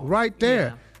misjudging horrible. right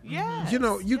there. Yeah.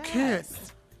 You can't.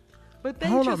 But they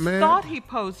Hold just up, man. thought he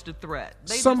posed a threat.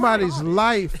 They just Somebody's thought it.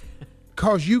 life,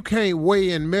 because you can't weigh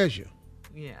and measure.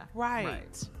 Yeah.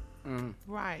 Right.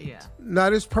 Yeah. Now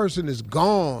this person is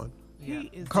gone. He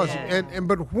is Cause dead.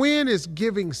 but when is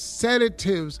giving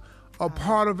sedatives a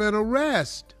part of an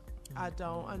arrest? I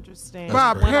don't understand.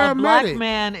 By a When a black paramedic.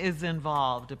 man is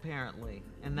involved, apparently,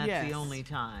 and that's Yes. the only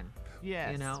time.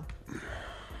 Yes.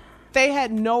 They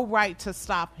had no right to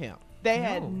stop him. They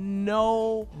had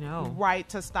no right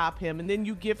to stop him. And then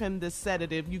you give him this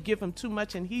sedative. You give him too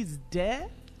much and he's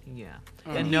dead? Yeah.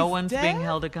 And And no he's one's dead? being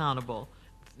held accountable.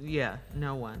 Yeah,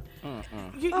 no one.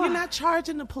 You're not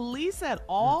charging the police at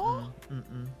all?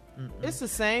 It's the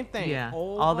same thing. Yeah.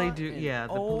 Over All they do, and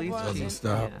the over police and Doesn't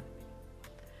stop. Yeah.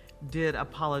 did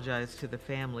apologize to the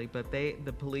family, but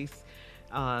the police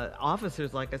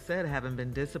officers, like I said, haven't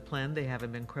been disciplined. They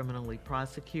haven't been criminally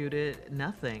prosecuted.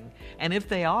 Nothing. And if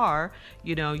they are,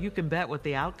 you can bet what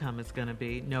the outcome is going to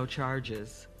be. No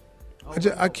charges.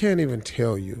 I can't even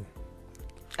tell you.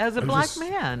 As a black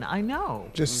man, I know.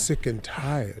 Just sick and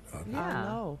tired of it. Yeah. I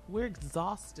know. We're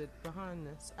exhausted behind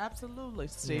this. Absolutely,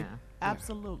 Steve. Yeah.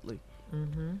 Absolutely.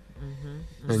 And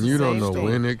you don't know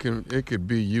when it could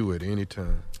be you at any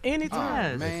time. Any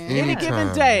time. Man. Any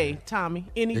given day, Tommy.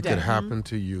 Any day. It could happen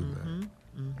to you, man.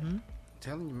 I'm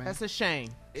telling you, man. That's a shame.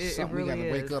 It's something really we got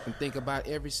to wake up and think about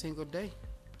every single day.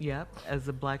 Yep, as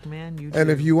a black man, you do. And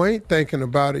if you ain't thinking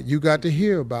about it, you got to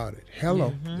hear about it.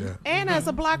 Hello. Yeah. And as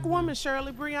a black woman,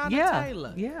 Shirley Breonna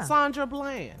Taylor. Yeah. Sandra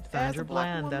Bland. Sandra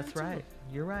Bland, that's right.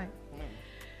 You're right.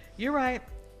 You're right.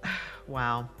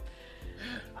 Wow.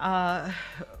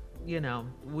 We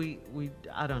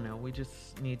I don't know. We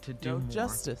just need to do more.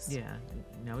 Justice. Yeah,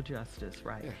 no justice,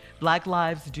 right. Yeah. Black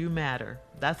lives do matter.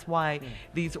 That's why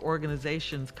these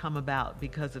organizations come about,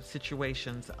 because of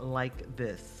situations like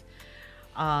this.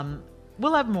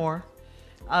 We'll have more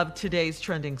of today's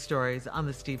trending stories on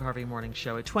the Steve Harvey Morning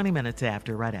Show at 20 minutes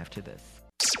after, right after this.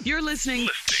 You're listening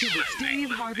to the Steve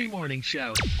Harvey Morning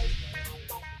Show.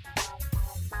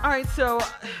 All right, so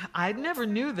I never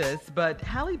knew this, but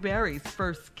Halle Berry's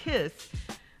first kiss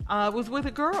was with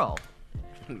a girl.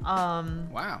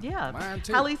 Wow. Yeah. Mine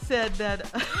too. Halle said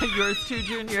that yours too,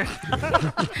 Junior.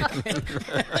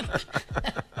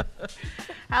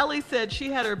 Halle said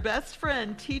she had her best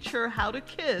friend teach her how to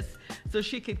kiss so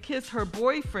she could kiss her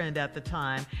boyfriend at the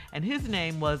time, and his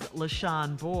name was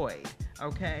LaShawn Boyd.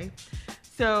 Okay?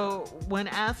 So when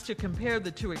asked to compare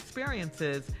the two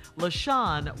experiences,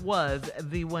 LaShawn was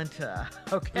the winner.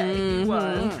 Okay, he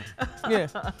was. Yeah,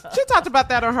 she talked about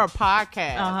that on her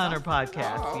podcast. On her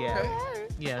podcast, yeah. Okay.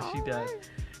 Yeah, she does.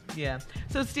 Yeah.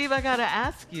 So, Steve, I got to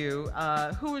ask you,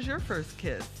 who was your first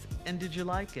kiss, and did you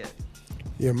like it?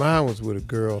 Yeah, mine was with a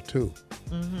girl, too.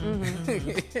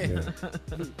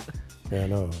 Yeah,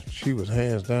 no, she was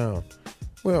hands down.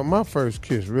 Well, my first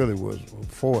kiss really was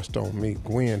forced on me.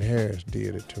 Gwen Harris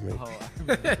did it to me. Oh, I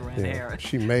remember Gwen Harris.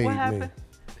 She made me.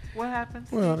 What happened?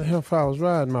 Well, if I was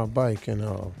riding my bike and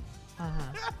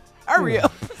hurry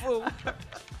up.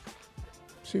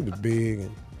 She was big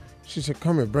and she said,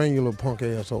 "Come here, bring your little punk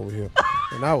ass over here."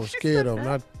 And I was scared of her. And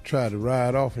I tried to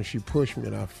ride off and she pushed me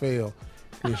and I fell.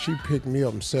 And she picked me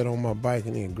up and sat on my bike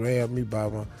and then grabbed me by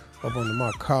up under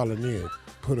my collar and then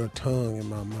put her tongue in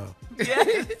my mouth.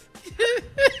 Yes.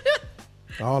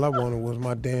 All I wanted was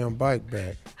my damn bike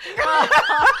back.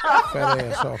 Fat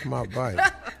ass off my bike.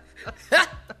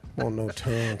 Want no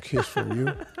tongue kiss from you.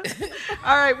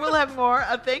 All right, we'll have more.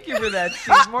 Thank you for that,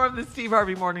 Steve. More of the Steve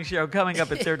Harvey Morning Show coming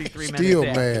up at 33 minutes. Still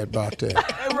mad about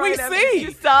that. Right, see.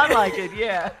 You sound like it,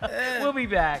 yeah. We'll be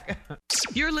back.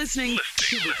 You're listening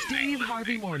to the Steve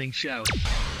Harvey Morning Show.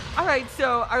 All right,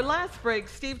 so our last break,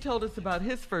 Steve told us about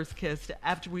his first kiss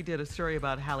after we did a story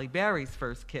about Halle Berry's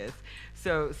first kiss.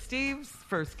 So Steve's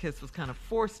first kiss was kind of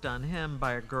forced on him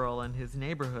by a girl in his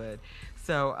neighborhood.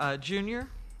 So, Junior,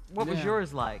 what was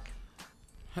yours like?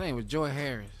 Her name was Joy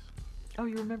Harris. Oh,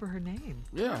 you remember her name?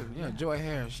 Yeah, Joy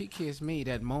Harris. She kissed me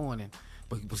that morning,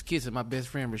 but was kissing my best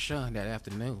friend Rashawn that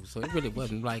afternoon. So it really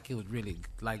wasn't like it was really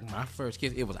like my first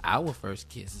kiss. It was our first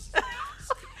kiss.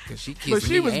 Cause she kissed but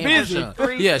she me was and busy.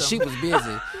 Rashawn. Yeah, she was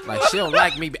busy. Like she don't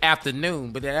like me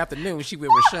afternoon, but that afternoon she with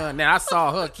Rashawn. Now I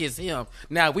saw her kiss him.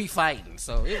 Now we fighting.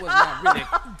 So it was not really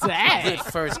a good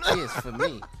first kiss for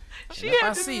me. She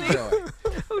had to see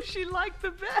who she liked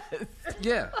the best.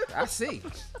 Yeah, I see.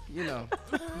 You know.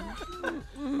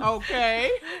 Okay.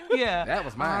 Yeah. That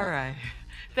was mine. All right.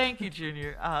 Thank you,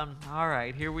 Junior. All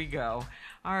right, here we go.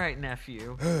 All right,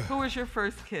 nephew. Who was your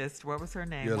first kiss? What was her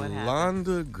name?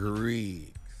 Yolanda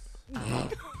Griggs.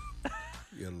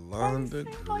 Yolanda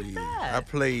Griggs. Like that?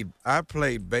 I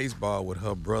played baseball with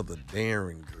her brother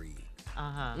Darren Griggs.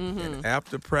 And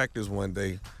after practice one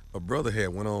day, her brother had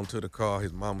went on to the car.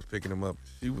 His mom was picking him up.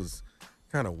 She was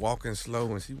kind of walking slow,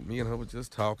 and me and her were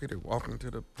just talking and walking to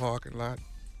the parking lot,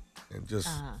 and just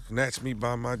snatched me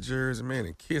by my jersey, man,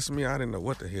 and kissed me. I didn't know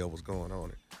what the hell was going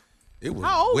on. It was.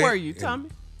 How old wet were you, Tommy?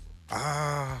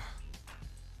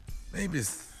 Maybe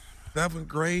 7th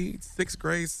grade, 6th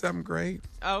grade, 7th grade.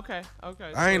 Okay.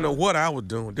 I didn't know what I was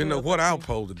doing. Didn't know what I was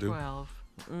supposed to do. 12.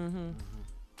 Mm-hmm.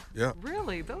 Yeah.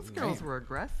 Really? Those girls were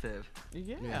aggressive.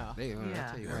 Yeah. They are.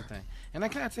 I'll tell you one thing. And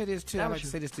can I say this too? I like to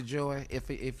say this to Joy. If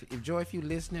Joy, if you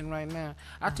listening right now,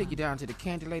 I'll take you down to the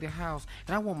candy lady house,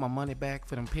 and I want my money back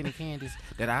for them penny candies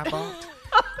that I bought.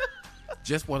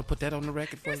 Just want to put that on the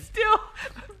record for you. Still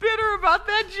bitter about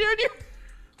that, Junior?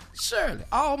 Shirley,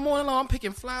 all morning long I'm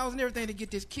picking flowers and everything to get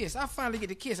this kiss. I finally get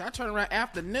the kiss. I turn around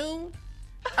afternoon.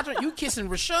 You kissing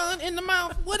Rashawn in the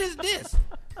mouth? What is this?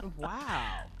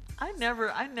 Wow. I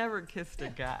never kissed a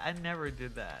guy. I never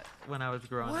did that when I was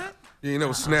growing up. You ain't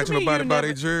never snatching nobody by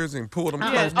their jersey and pulled them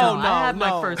close. No, I had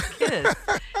my first kiss.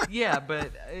 Yeah,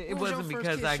 but it wasn't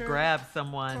because kiss, I Shirley? grabbed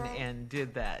someone and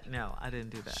did that. No, I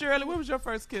didn't do that. Shirley, what was your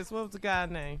first kiss? What was the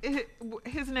guy's name?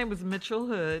 His name was Mitchell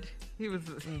Hood.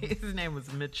 His name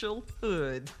was Mitchell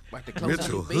Hood.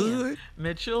 Mitchell Hood?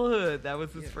 Mitchell Hood. That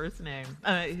was his first name.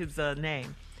 His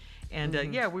name. And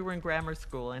yeah, we were in grammar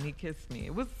school, and he kissed me.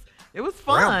 It was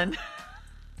fun.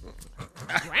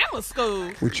 Grammar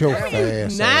school. With your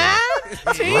fast 9,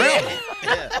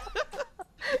 10.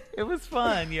 It was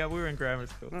fun. Yeah, we were in grammar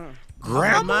school.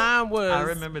 Grammar? Mine was. I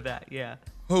remember that. Yeah.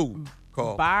 Who?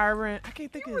 Called Byron. I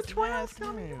can't think You of were his 12. last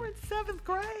Tell me you name. were in 7th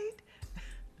grade.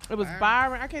 It was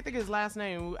Byron. I can't think of his last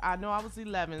name. I know I was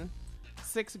 11,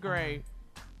 6th grade.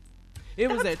 It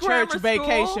was That's at church grammar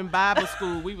vacation school. Bible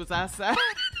school. We was outside.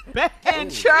 In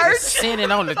church.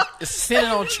 Sinning on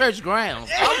church grounds.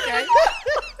 Okay.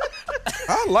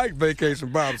 I like Vacation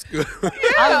Bible School.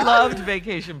 I loved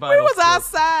Vacation Bible We was School.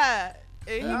 outside.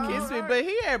 And he kissed me, but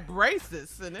he had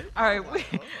braces in it. All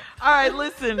right,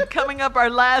 listen, coming up,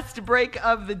 our last break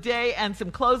of the day and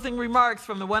some closing remarks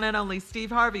from the one and only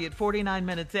Steve Harvey at 49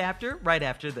 minutes after, right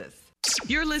after this.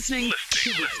 You're listening to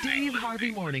the Steve Harvey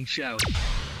Morning Show.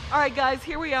 All right, guys,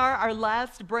 here we are, our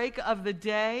last break of the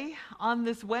day on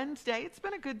this Wednesday. It's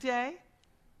been a good day.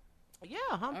 Yeah,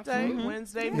 hump day,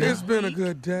 Wednesday. It's been a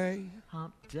good day.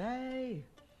 Hump day.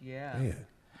 Yeah. Yeah.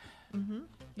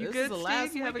 You This good, is the Steve?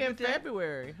 last You week have a in good day?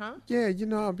 February, huh? Yeah,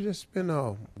 I've just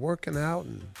been working out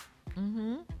and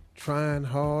trying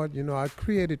hard. I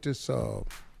created this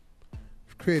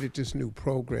new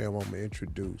program I'm gonna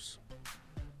introduce.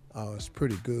 It's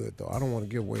pretty good though. I don't want to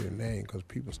give away the name because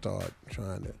people start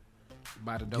trying to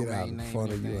By the get out domain in name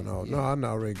front of you and all. Yeah. No,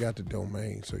 I already got the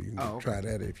domain, so you can try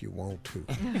that if you want to.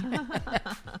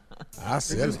 I They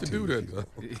said used it to to do you. that, though.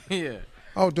 Yeah.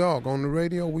 Oh, dog, on the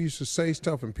radio, we used to say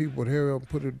stuff and people would hear it and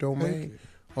put a domain.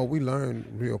 Oh, we learned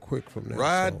real quick from that.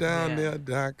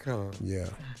 RideDownThere.com. Yeah.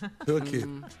 Hook it.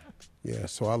 Yeah,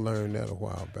 so I learned that a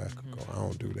while back ago. I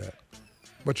don't do that.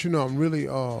 But, I'm really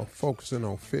focusing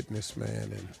on fitness,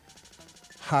 man, and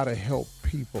how to help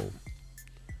people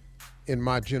in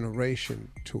my generation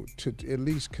to at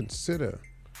least consider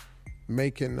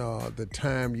making the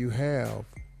time you have,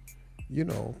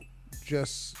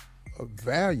 just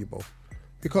valuable.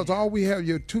 Because all we have,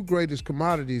 your two greatest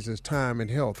commodities is time and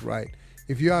health, right?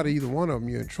 If you're out of either one of them,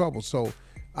 you're in trouble. So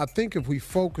I think if we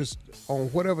focus on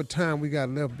whatever time we got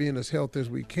left being as healthy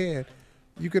as we can,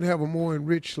 you can have a more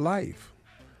enriched life.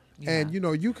 Yeah. And,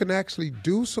 you can actually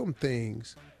do some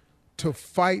things to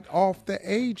fight off the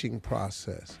aging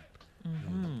process.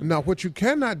 Now, what you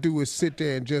cannot do is sit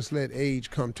there and just let age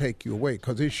come take you away,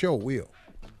 because it sure will.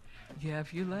 Yeah,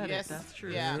 if you let it, that's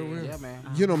true. Yeah, Yeah,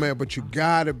 man. Man, but you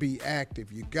gotta be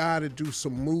active. You gotta do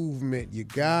some movement. You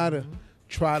gotta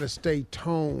try to stay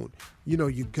toned.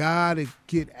 You gotta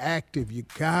get active. You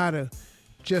gotta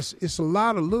it's a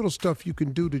lot of little stuff you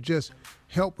can do to just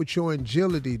help with your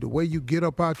agility, the way you get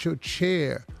up out your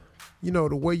chair,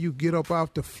 the way you get up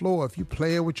off the floor, if you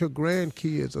playing with your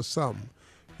grandkids or something,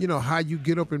 how you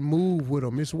get up and move with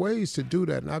them. It's ways to do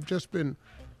that. And I've just been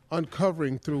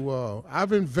uncovering through,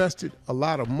 I've invested a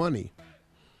lot of money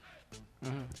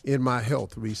in my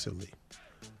health recently.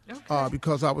 Okay.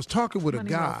 Because I was talking with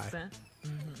Money a well guy, spent.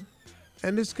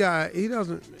 and this guy, he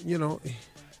doesn't,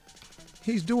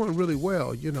 he's doing really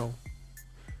well,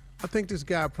 I think this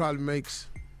guy probably makes,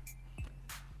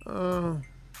 I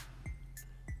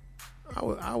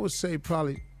would say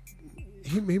probably,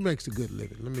 he makes a good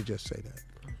living. Let me just say that.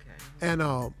 Okay. And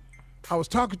I was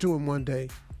talking to him one day,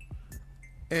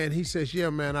 and he says, yeah,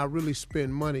 man, I really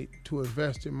spend money to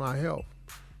invest in my health.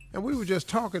 And we were just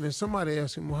talking, and somebody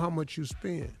asked him, well, how much you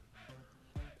spend?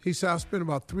 He said, I spend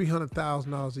about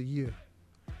 $300,000 a year.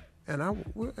 And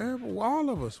all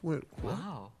of us went, what?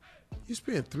 Wow. You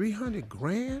spend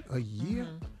 $300,000 a year?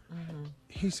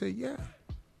 He said, yeah.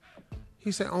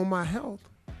 He said, on my health.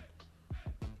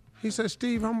 He said,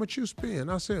 Steve, how much you spend?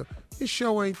 I said, it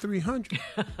sure ain't $300.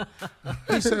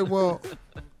 He said, well,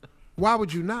 why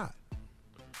would you not?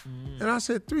 And I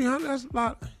said, $300, that's a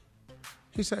lot.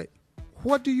 He said,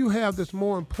 what do you have that's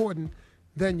more important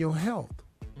than your health?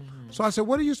 So I said,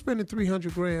 what are you spending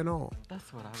 $300,000 on?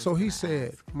 That's what I was So he gonna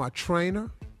said, ask. my trainer,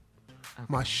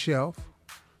 my chef,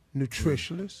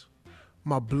 nutritionist,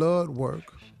 my blood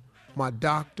work, my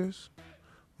doctors,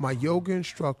 my yoga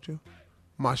instructor,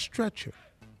 my stretcher.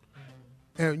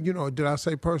 And, did I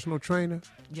say personal trainer?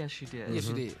 Yes, you did. Yes,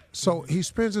 you did. So he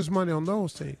spends his money on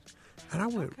those things. And I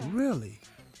went, really?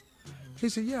 He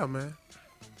said, yeah, man.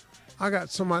 I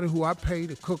got somebody who I pay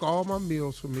to cook all my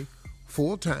meals for me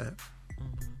full time,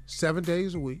 7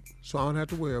 days a week, so I don't have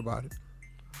to worry about it.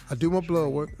 I do my blood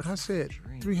work. I said,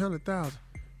 $300,000.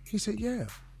 He said, yeah.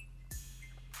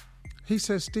 He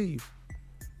said, Steve,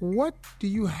 what do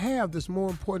you have that's more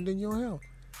important than your health?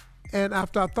 And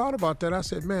after I thought about that, I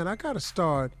said, man, I got to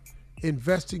start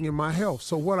investing in my health.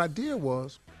 So what I did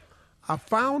was I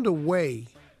found a way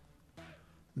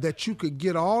that you could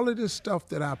get all of this stuff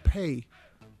that I pay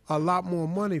a lot more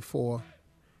money for,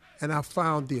 and I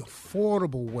found the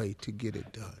affordable way to get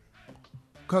it done.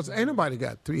 Because ain't nobody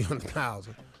got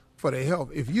 $300,000 for their health.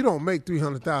 If you don't make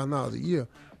 $300,000 a year,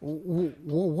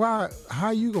 why? How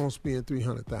you gonna spend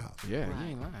 $300,000? Yeah, you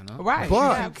ain't lying, huh? Right,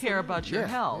 but you care about your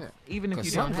health, even if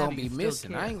you don't have gonna it, be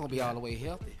missing. I ain't gonna be all the way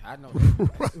healthy. I know.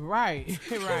 Right.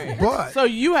 But so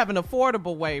you have an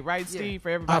affordable way, right, Steve? For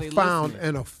everybody, I found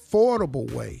listening. an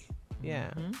affordable way.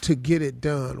 Yeah. To get it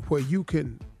done, where you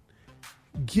can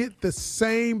get the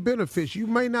same benefits. You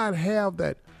may not have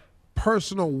that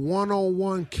personal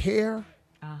one-on-one care,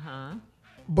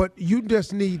 but you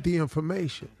just need the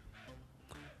information.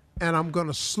 And I'm going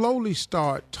to slowly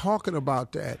start talking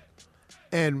about that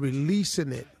and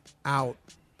releasing it out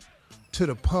to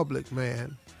the public,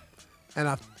 man. And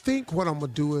I think what I'm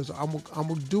going to do is I'm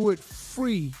going to do it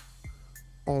free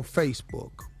on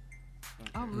Facebook.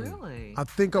 Oh, really? I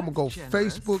think I'm going to go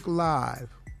generous. Facebook Live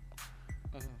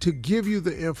to give you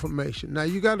the information. Now,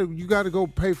 you got to go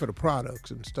pay for the products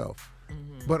and stuff.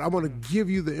 But I'm going to give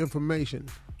you the information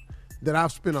that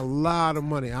I've spent a lot of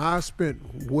money. I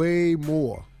spent way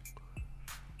more.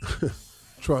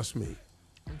 Trust me.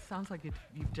 It sounds like you've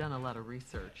done a lot of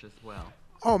research as well.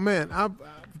 Oh man,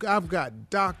 I've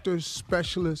got doctors,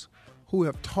 specialists who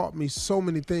have taught me so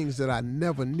many things that I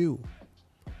never knew,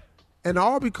 and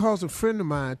all because a friend of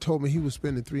mine told me he was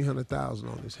spending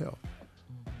 $300,000 on his health,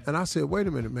 and I said, "Wait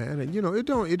a minute, man!" And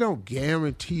it don't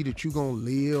guarantee that you're gonna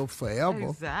live forever.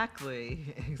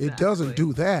 Exactly. It doesn't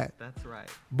do that. That's right.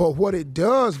 But what it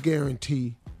does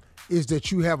guarantee is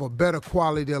that you have a better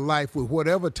quality of life with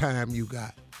whatever time you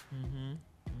got.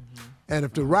 And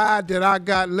if the ride that I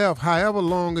got left, however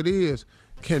long it is,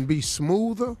 can be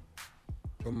smoother,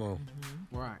 come on.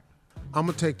 Right. I'm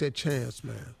going to take that chance,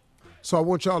 man. So I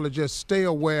want y'all to just stay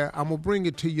aware. I'm going to bring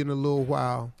it to you in a little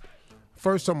while.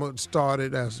 First, I'm going to start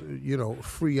it as,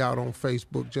 free out on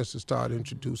Facebook just to start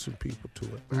introducing people to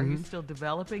it. Are you still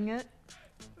developing it?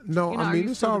 No, I mean,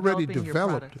 it's already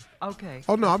developed. Okay.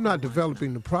 Oh, no, I'm not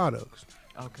developing the products.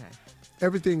 Okay.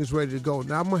 Everything is ready to go.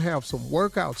 Now, I'm going to have some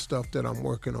workout stuff that I'm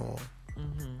working on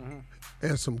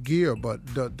and some gear, but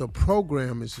the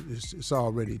program is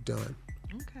already done.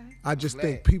 Okay. I just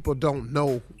think people don't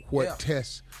know what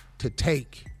tests to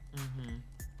take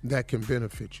that can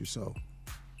benefit you. So,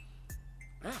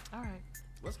 all right.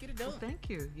 Let's get it done. Well, thank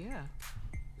you. Yeah.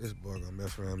 This boy gonna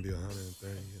mess around and be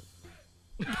 130 years.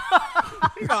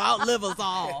 You're gonna outlive us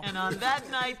all. And on that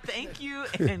night, thank you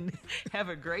and have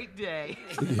a great day.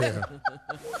 Yeah.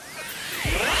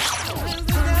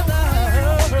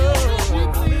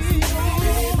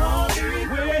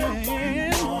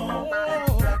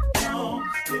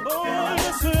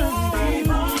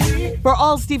 For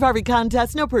all Steve Harvey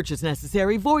contests, no purchase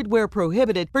necessary, void where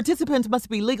prohibited. Participants must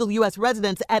be legal U.S.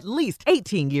 residents at least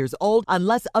 18 years old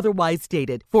unless otherwise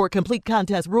stated. For complete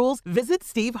contest rules, visit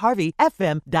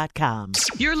SteveHarveyFM.com.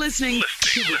 You're listening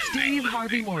to the Steve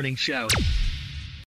Harvey Morning Show.